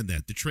understand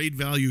that. The trade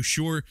value,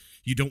 sure,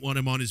 you don't want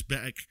him on his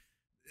back.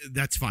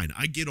 That's fine.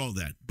 I get all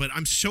that. But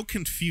I'm so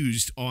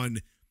confused on,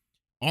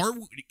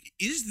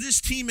 is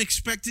this team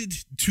expected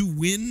to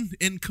win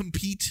and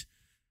compete?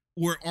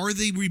 Or are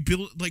they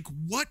rebuild? Like,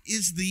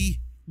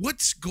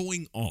 what's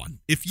going on?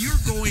 If you're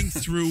going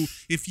through,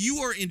 if you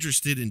are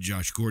interested in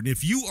Josh Gordon,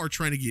 if you are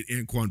trying to get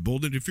Anquan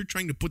Boldin, if you're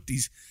trying to put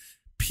these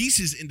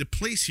pieces into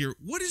place here,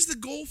 what is the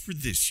goal for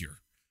this year?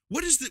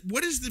 What is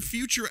the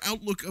future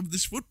outlook of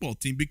this football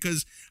team?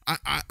 Because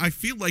I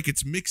feel like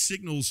it's mixed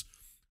signals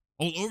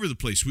all over the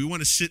place. We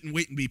want to sit and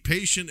wait and be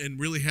patient and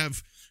really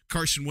have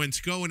Carson Wentz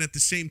go, and at the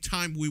same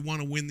time, we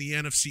want to win the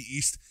NFC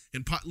East.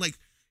 And like,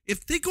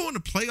 if they go on a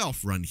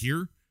playoff run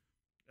here,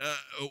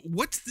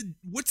 what's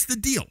the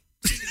deal?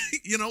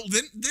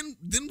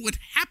 Then what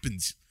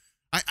happens?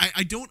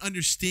 I don't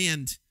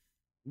understand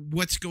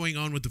what's going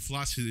on with the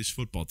philosophy of this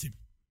football team.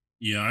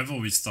 Yeah, I've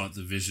always thought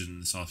the vision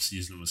this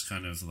offseason was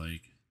kind of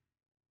like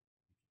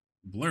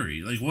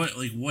blurry. Like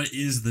what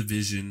is the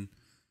vision?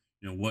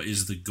 What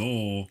is the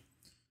goal?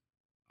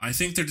 I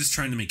think they're just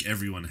trying to make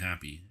everyone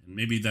happy. And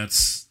maybe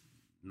that's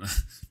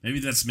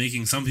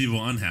making some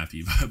people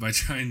unhappy by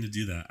trying to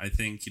do that. I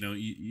think,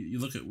 you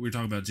look at, we were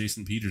talking about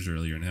Jason Peters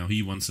earlier and how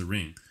he wants a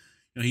ring.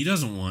 He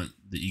doesn't want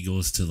the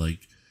Eagles to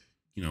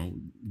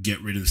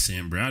get rid of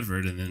Sam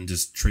Bradford and then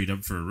just trade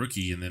up for a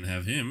rookie and then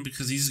have him,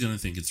 because he's going to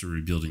think it's a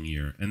rebuilding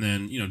year. And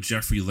then,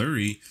 Jeffrey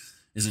Lurie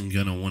isn't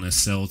going to want to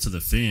sell to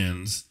the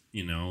fans,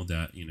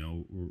 that,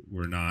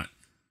 we're not,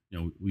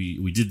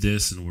 we did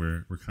this and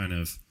we're kind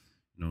of,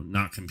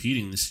 not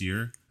competing this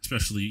year,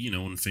 especially,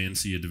 when fans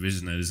see a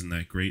division that isn't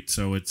that great.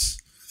 So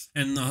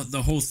and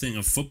the whole thing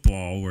of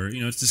football where,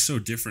 it's just so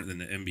different than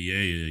the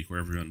NBA, like where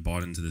everyone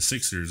bought into the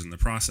Sixers and the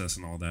process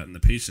and all that and the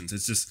patience.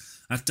 It's just,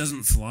 that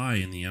doesn't fly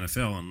in the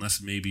NFL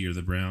unless maybe you're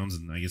the Browns,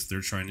 and I guess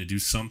they're trying to do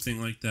something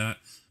like that.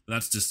 But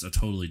that's just a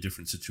totally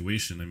different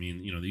situation. I mean,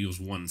 the Eagles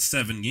won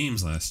 7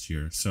 games last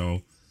year.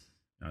 So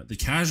the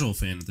casual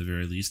fan at the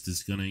very least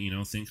is going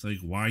to, think like,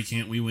 why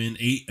can't we win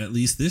 8 at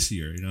least this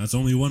year? That's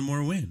only one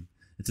more win.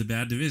 It's a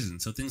bad division.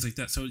 So things like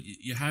that. So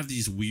you have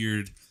these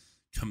weird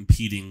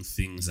competing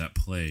things at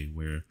play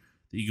where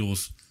the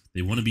Eagles,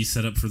 they want to be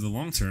set up for the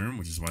long term,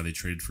 which is why they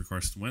traded for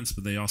Carson Wentz,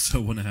 but they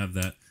also want to have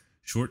that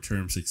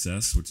short-term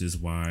success, which is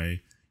why,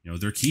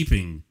 they're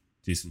keeping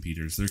Jason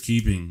Peters, they're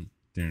keeping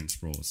Darren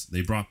Sproles.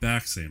 They brought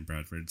back Sam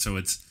Bradford. So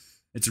it's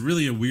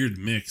really a weird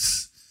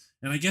mix.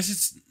 And I guess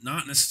it's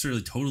not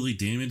necessarily totally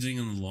damaging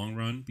in the long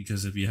run,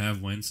 because if you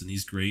have Wentz and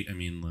he's great, I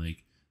mean,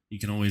 like, you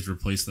can always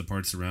replace the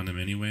parts around him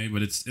anyway,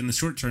 but it's in the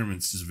short term,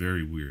 it's just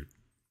very weird.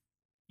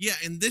 Yeah,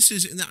 and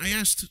I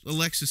asked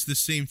Alexis the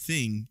same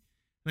thing,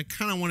 and I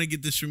kind of want to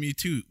get this from you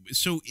too.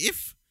 So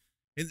if,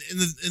 and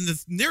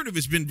the narrative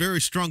has been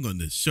very strong on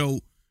this. So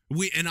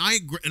I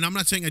agree, and I'm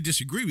not saying I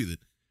disagree with it,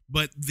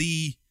 but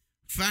the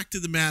fact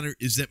of the matter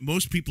is that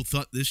most people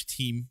thought this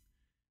team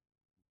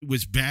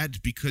was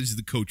bad because of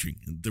the coaching.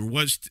 There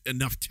was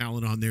enough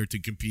talent on there to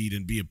compete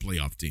and be a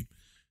playoff team.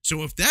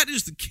 So if that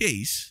is the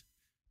case,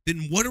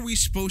 then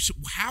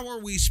how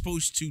are we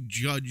supposed to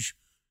judge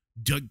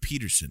Doug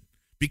Peterson?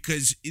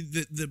 Because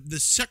the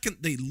second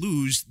they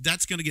lose,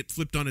 that's going to get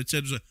flipped on its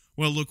head.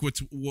 Well, look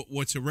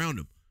what's around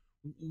him.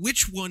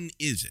 Which one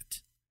is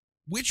it?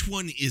 Which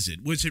one is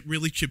it? Was it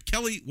really Chip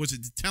Kelly? Was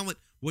it the talent?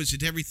 Was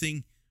it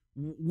everything?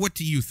 What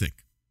do you think?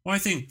 Well, I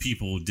think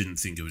people didn't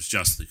think it was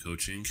just the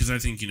coaching, because I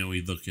think,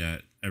 we look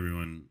at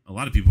everyone, a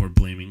lot of people are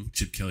blaming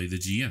Chip Kelly, the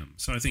GM.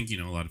 So I think, a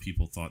lot of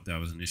people thought that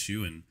was an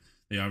issue, and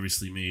they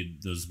obviously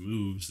made those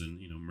moves, and,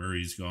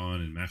 Murray's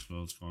gone, and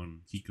Maxwell's gone, and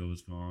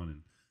Kiko's gone,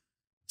 and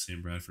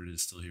Sam Bradford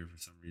is still here for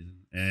some reason.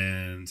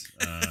 And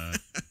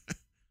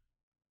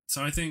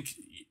so I think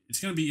it's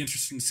going to be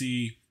interesting to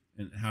see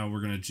how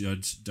we're going to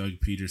judge Doug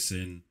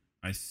Peterson.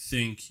 I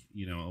think,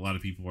 a lot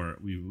of people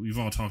we've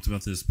all talked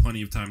about this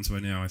plenty of times by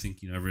now. I think,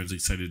 everyone's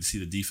excited to see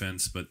the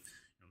defense, but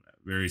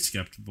very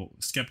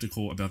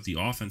skeptical about the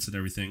offense and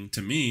everything.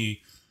 To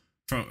me,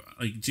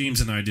 like James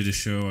and I did a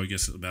show, I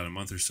guess about a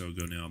month or so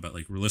ago now, about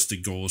like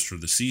realistic goals for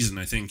the season.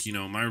 I think,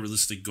 my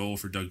realistic goal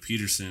for Doug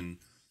Peterson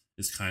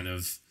is kind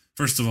of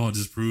first of all,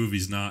 just prove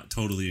he's not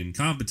totally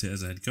incompetent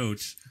as a head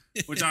coach,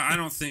 which I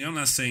don't think. I'm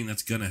not saying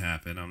that's gonna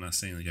happen. I'm not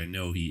saying like I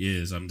know he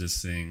is. I'm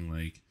just saying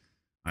like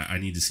I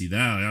need to see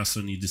that. I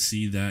also need to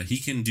see that he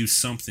can do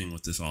something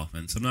with this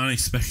offense. I'm not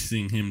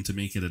expecting him to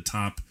make it a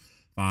top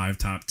 5,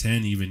 top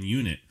 10 even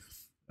unit.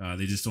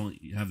 They just don't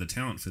have the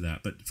talent for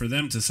that. But for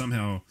them to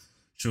somehow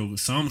show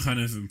some kind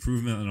of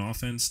improvement in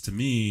offense, to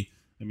me,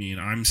 I mean,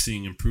 I'm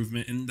seeing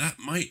improvement, and that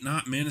might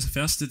not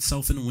manifest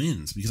itself in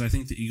wins because I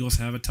think the Eagles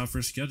have a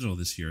tougher schedule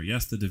this year.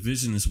 Yes, the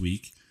division is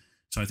weak,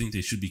 so I think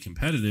they should be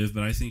competitive,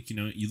 but I think,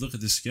 you look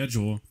at the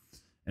schedule,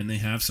 and they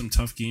have some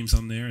tough games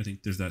on there. I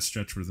think there's that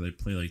stretch where they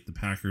play like the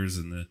Packers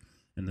and the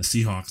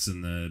Seahawks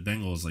and the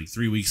Bengals like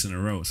 3 weeks in a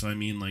row. So, I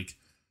mean, like,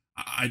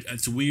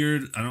 it's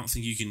weird. I don't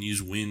think you can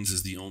use wins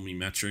as the only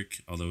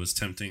metric, although as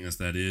tempting as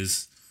that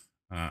is.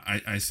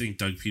 I think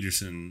Doug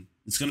Peterson,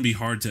 it's going to be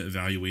hard to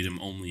evaluate him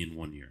only in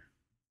 1 year.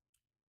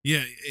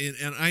 Yeah,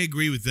 and I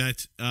agree with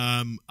that.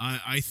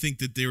 I think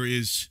that there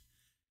is,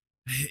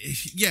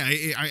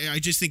 I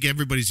just think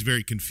everybody's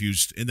very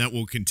confused, and that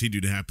will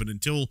continue to happen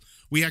until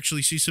we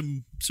actually see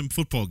some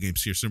football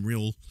games here, some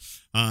real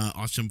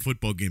awesome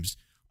football games.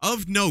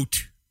 Of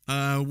note,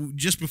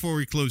 just before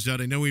we close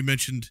out, I know we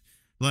mentioned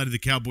a lot of the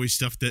Cowboys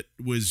stuff that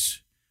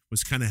was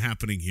kind of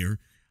happening here.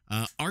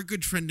 Our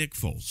good friend Nick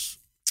Foles,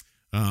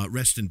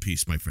 rest in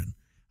peace, my friend,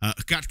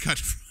 got cut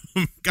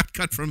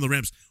from the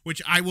Rams,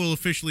 which I will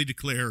officially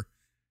declare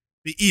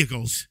the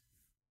Eagles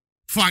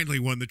finally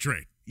won the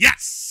trade.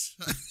 Yes!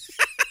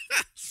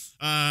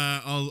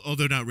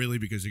 Although not really,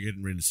 because they're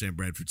getting rid of Sam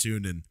Bradford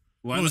soon. And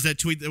what was that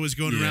tweet that was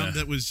going around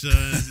that was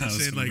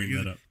saying, like,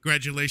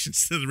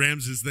 congratulations to the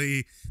Rams as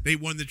they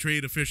won the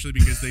trade officially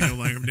because they no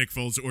longer have Nick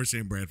Foles or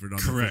Sam Bradford on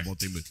the football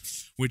team,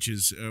 which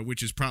is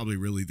probably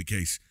really the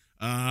case.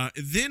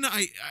 Then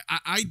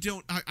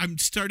I'm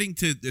starting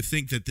to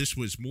think that this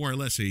was more or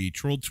less a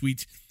troll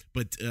tweet,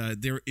 but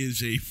there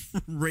is a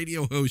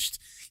radio host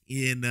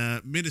in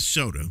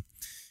Minnesota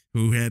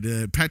who had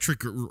Patrick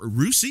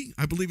Rusi,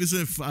 I believe is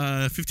a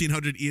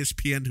 1500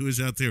 ESPN, who is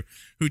out there,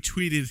 who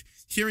tweeted,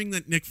 hearing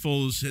that Nick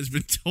Foles has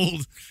been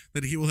told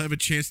that he will have a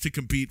chance to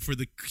compete for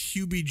the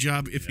QB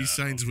job if he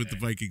signs with the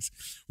Vikings,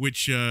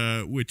 which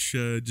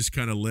just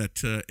kind of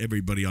let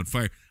everybody on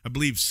fire. I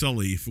believe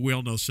Sully, we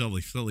all know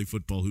Sully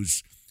Football,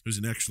 who's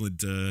an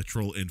excellent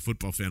troll and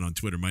football fan on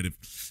Twitter, might have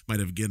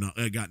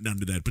gotten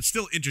onto that. But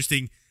still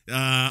interesting.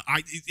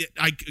 I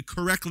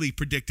correctly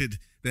predicted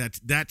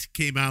that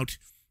came out,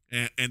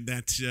 and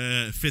that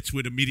Fitz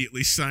would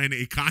immediately sign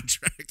a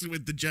contract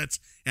with the Jets,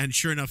 and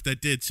sure enough,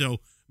 that did. So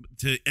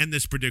to end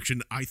this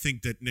prediction, I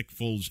think that Nick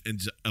Foles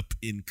ends up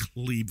in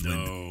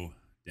Cleveland. No,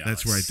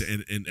 that's right,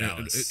 and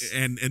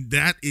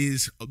that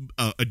is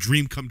a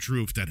dream come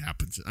true if that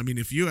happens. I mean,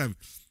 if you have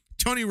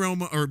Tony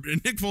Romo or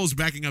Nick Foles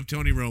backing up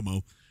Tony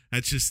Romo,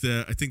 that's just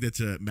I think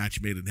that's a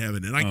match made in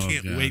heaven, and I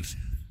can't wait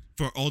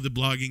for all the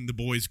blogging the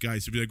boys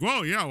guys to be like,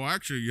 well,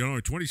 actually,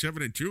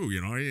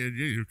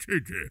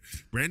 27-2,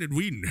 Brandon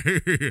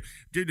Weeden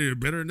did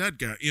better than that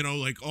guy,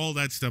 like all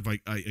that stuff. I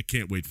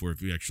can't wait for it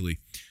if he actually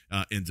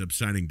ends up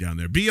signing down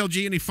there.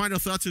 BLG, any final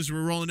thoughts as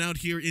we're rolling out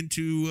here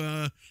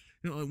into?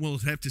 We'll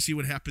have to see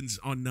what happens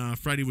on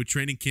Friday with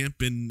training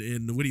camp,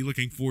 and what are you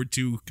looking forward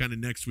to kind of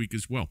next week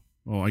as well?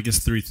 Well, I guess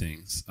 3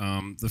 things.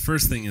 The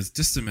first thing is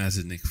just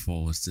imagine Nick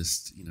Foles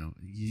just,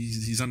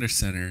 he's under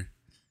center.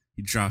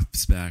 He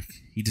drops back.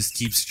 He just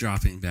keeps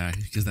dropping back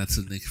because that's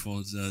what Nick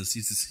Foles does.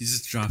 He's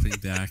just dropping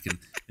back, and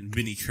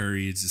Vinny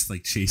Curry is just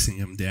like chasing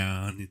him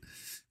down,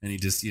 and he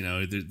just,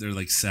 they're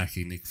like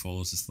sacking Nick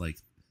Foles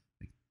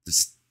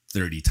just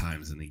 30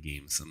 times in a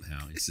game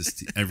somehow. He's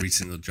just every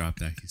single drop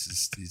back.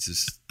 He's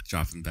just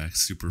dropping back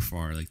super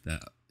far, like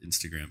that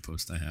Instagram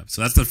post I have.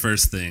 So that's the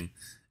first thing.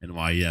 And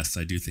why, yes,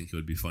 I do think it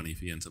would be funny if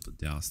he ends up with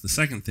Dallas. The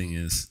second thing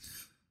is,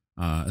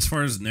 as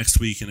far as next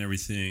week and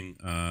everything,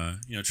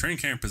 training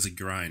camp is a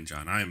grind,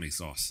 John. I am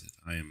exhausted.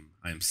 I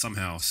am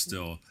somehow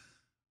still,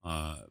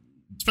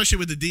 especially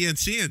with the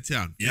DNC in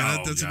town. Yeah,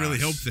 that doesn't really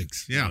help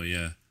things. Yeah, oh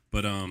yeah.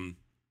 But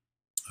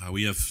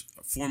we have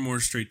 4 more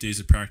straight days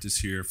of practice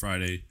here: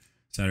 Friday,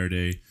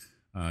 Saturday.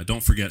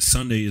 Don't forget,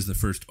 Sunday is the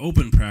first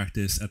open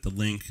practice at the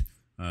Link.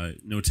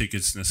 No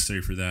tickets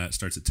necessary for that.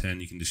 Starts at 10.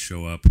 You can just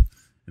show up.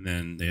 And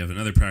then they have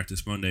another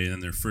practice Monday, and then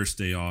their first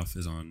day off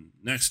is on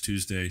next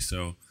Tuesday.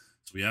 So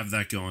we have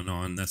that going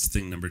on. That's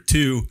thing number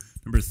 2.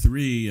 Number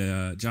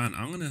 3, John,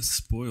 I'm going to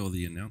spoil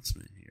the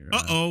announcement here.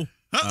 Uh-oh.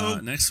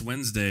 Next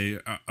Wednesday.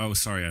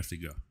 Sorry, I have to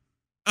go.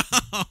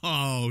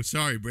 Oh,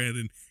 sorry,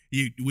 Brandon.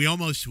 We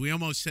almost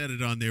had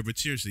it on there, but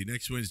seriously,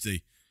 next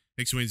Wednesday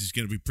is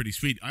going to be pretty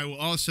sweet. I will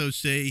also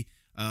say,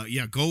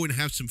 go and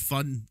have some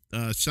fun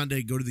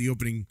Sunday. Go to the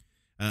opening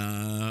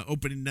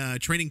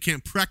training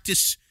camp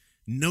practice.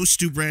 No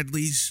Stu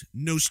Bradleys,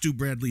 no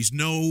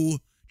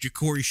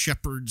Ja'Cory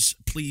Shepherds,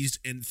 please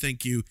and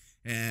thank you.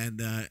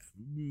 And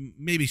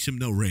maybe some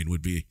no rain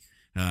would be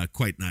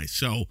quite nice.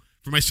 So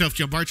for myself,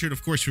 John Barchard,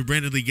 of course, for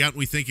Brandon Lee Gowton,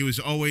 we thank you as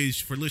always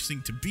for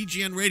listening to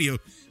BGN Radio,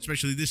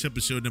 especially this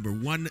episode number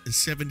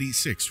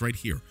 176 right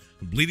here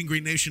on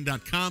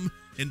BleedingGreenNation.com.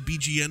 and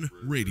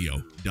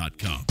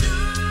bgnradio.com.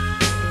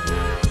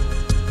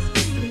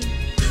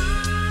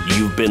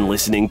 You've been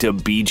listening to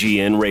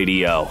BGN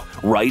Radio,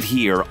 right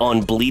here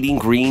on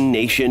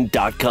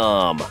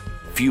BleedingGreenNation.com.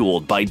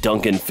 Fueled by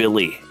Duncan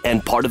Philly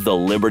and part of the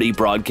Liberty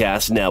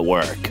Broadcast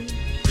Network.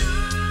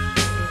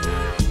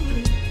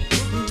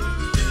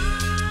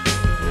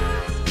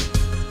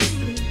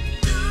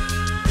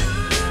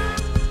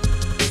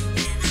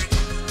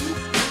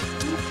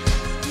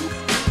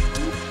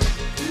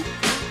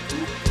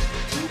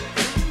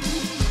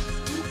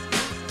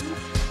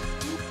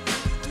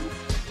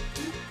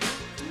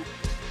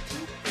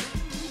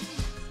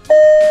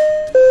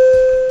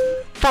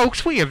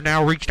 Folks, we have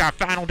now reached our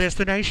final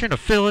destination of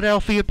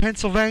Philadelphia,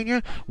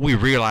 Pennsylvania. We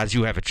realize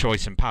you have a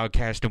choice in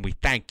podcast, and we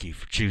thank you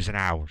for choosing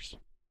ours.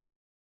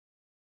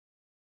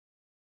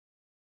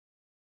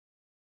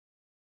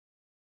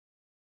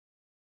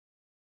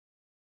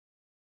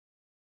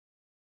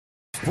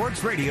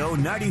 Sports Radio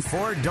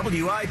 94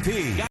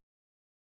 WIP.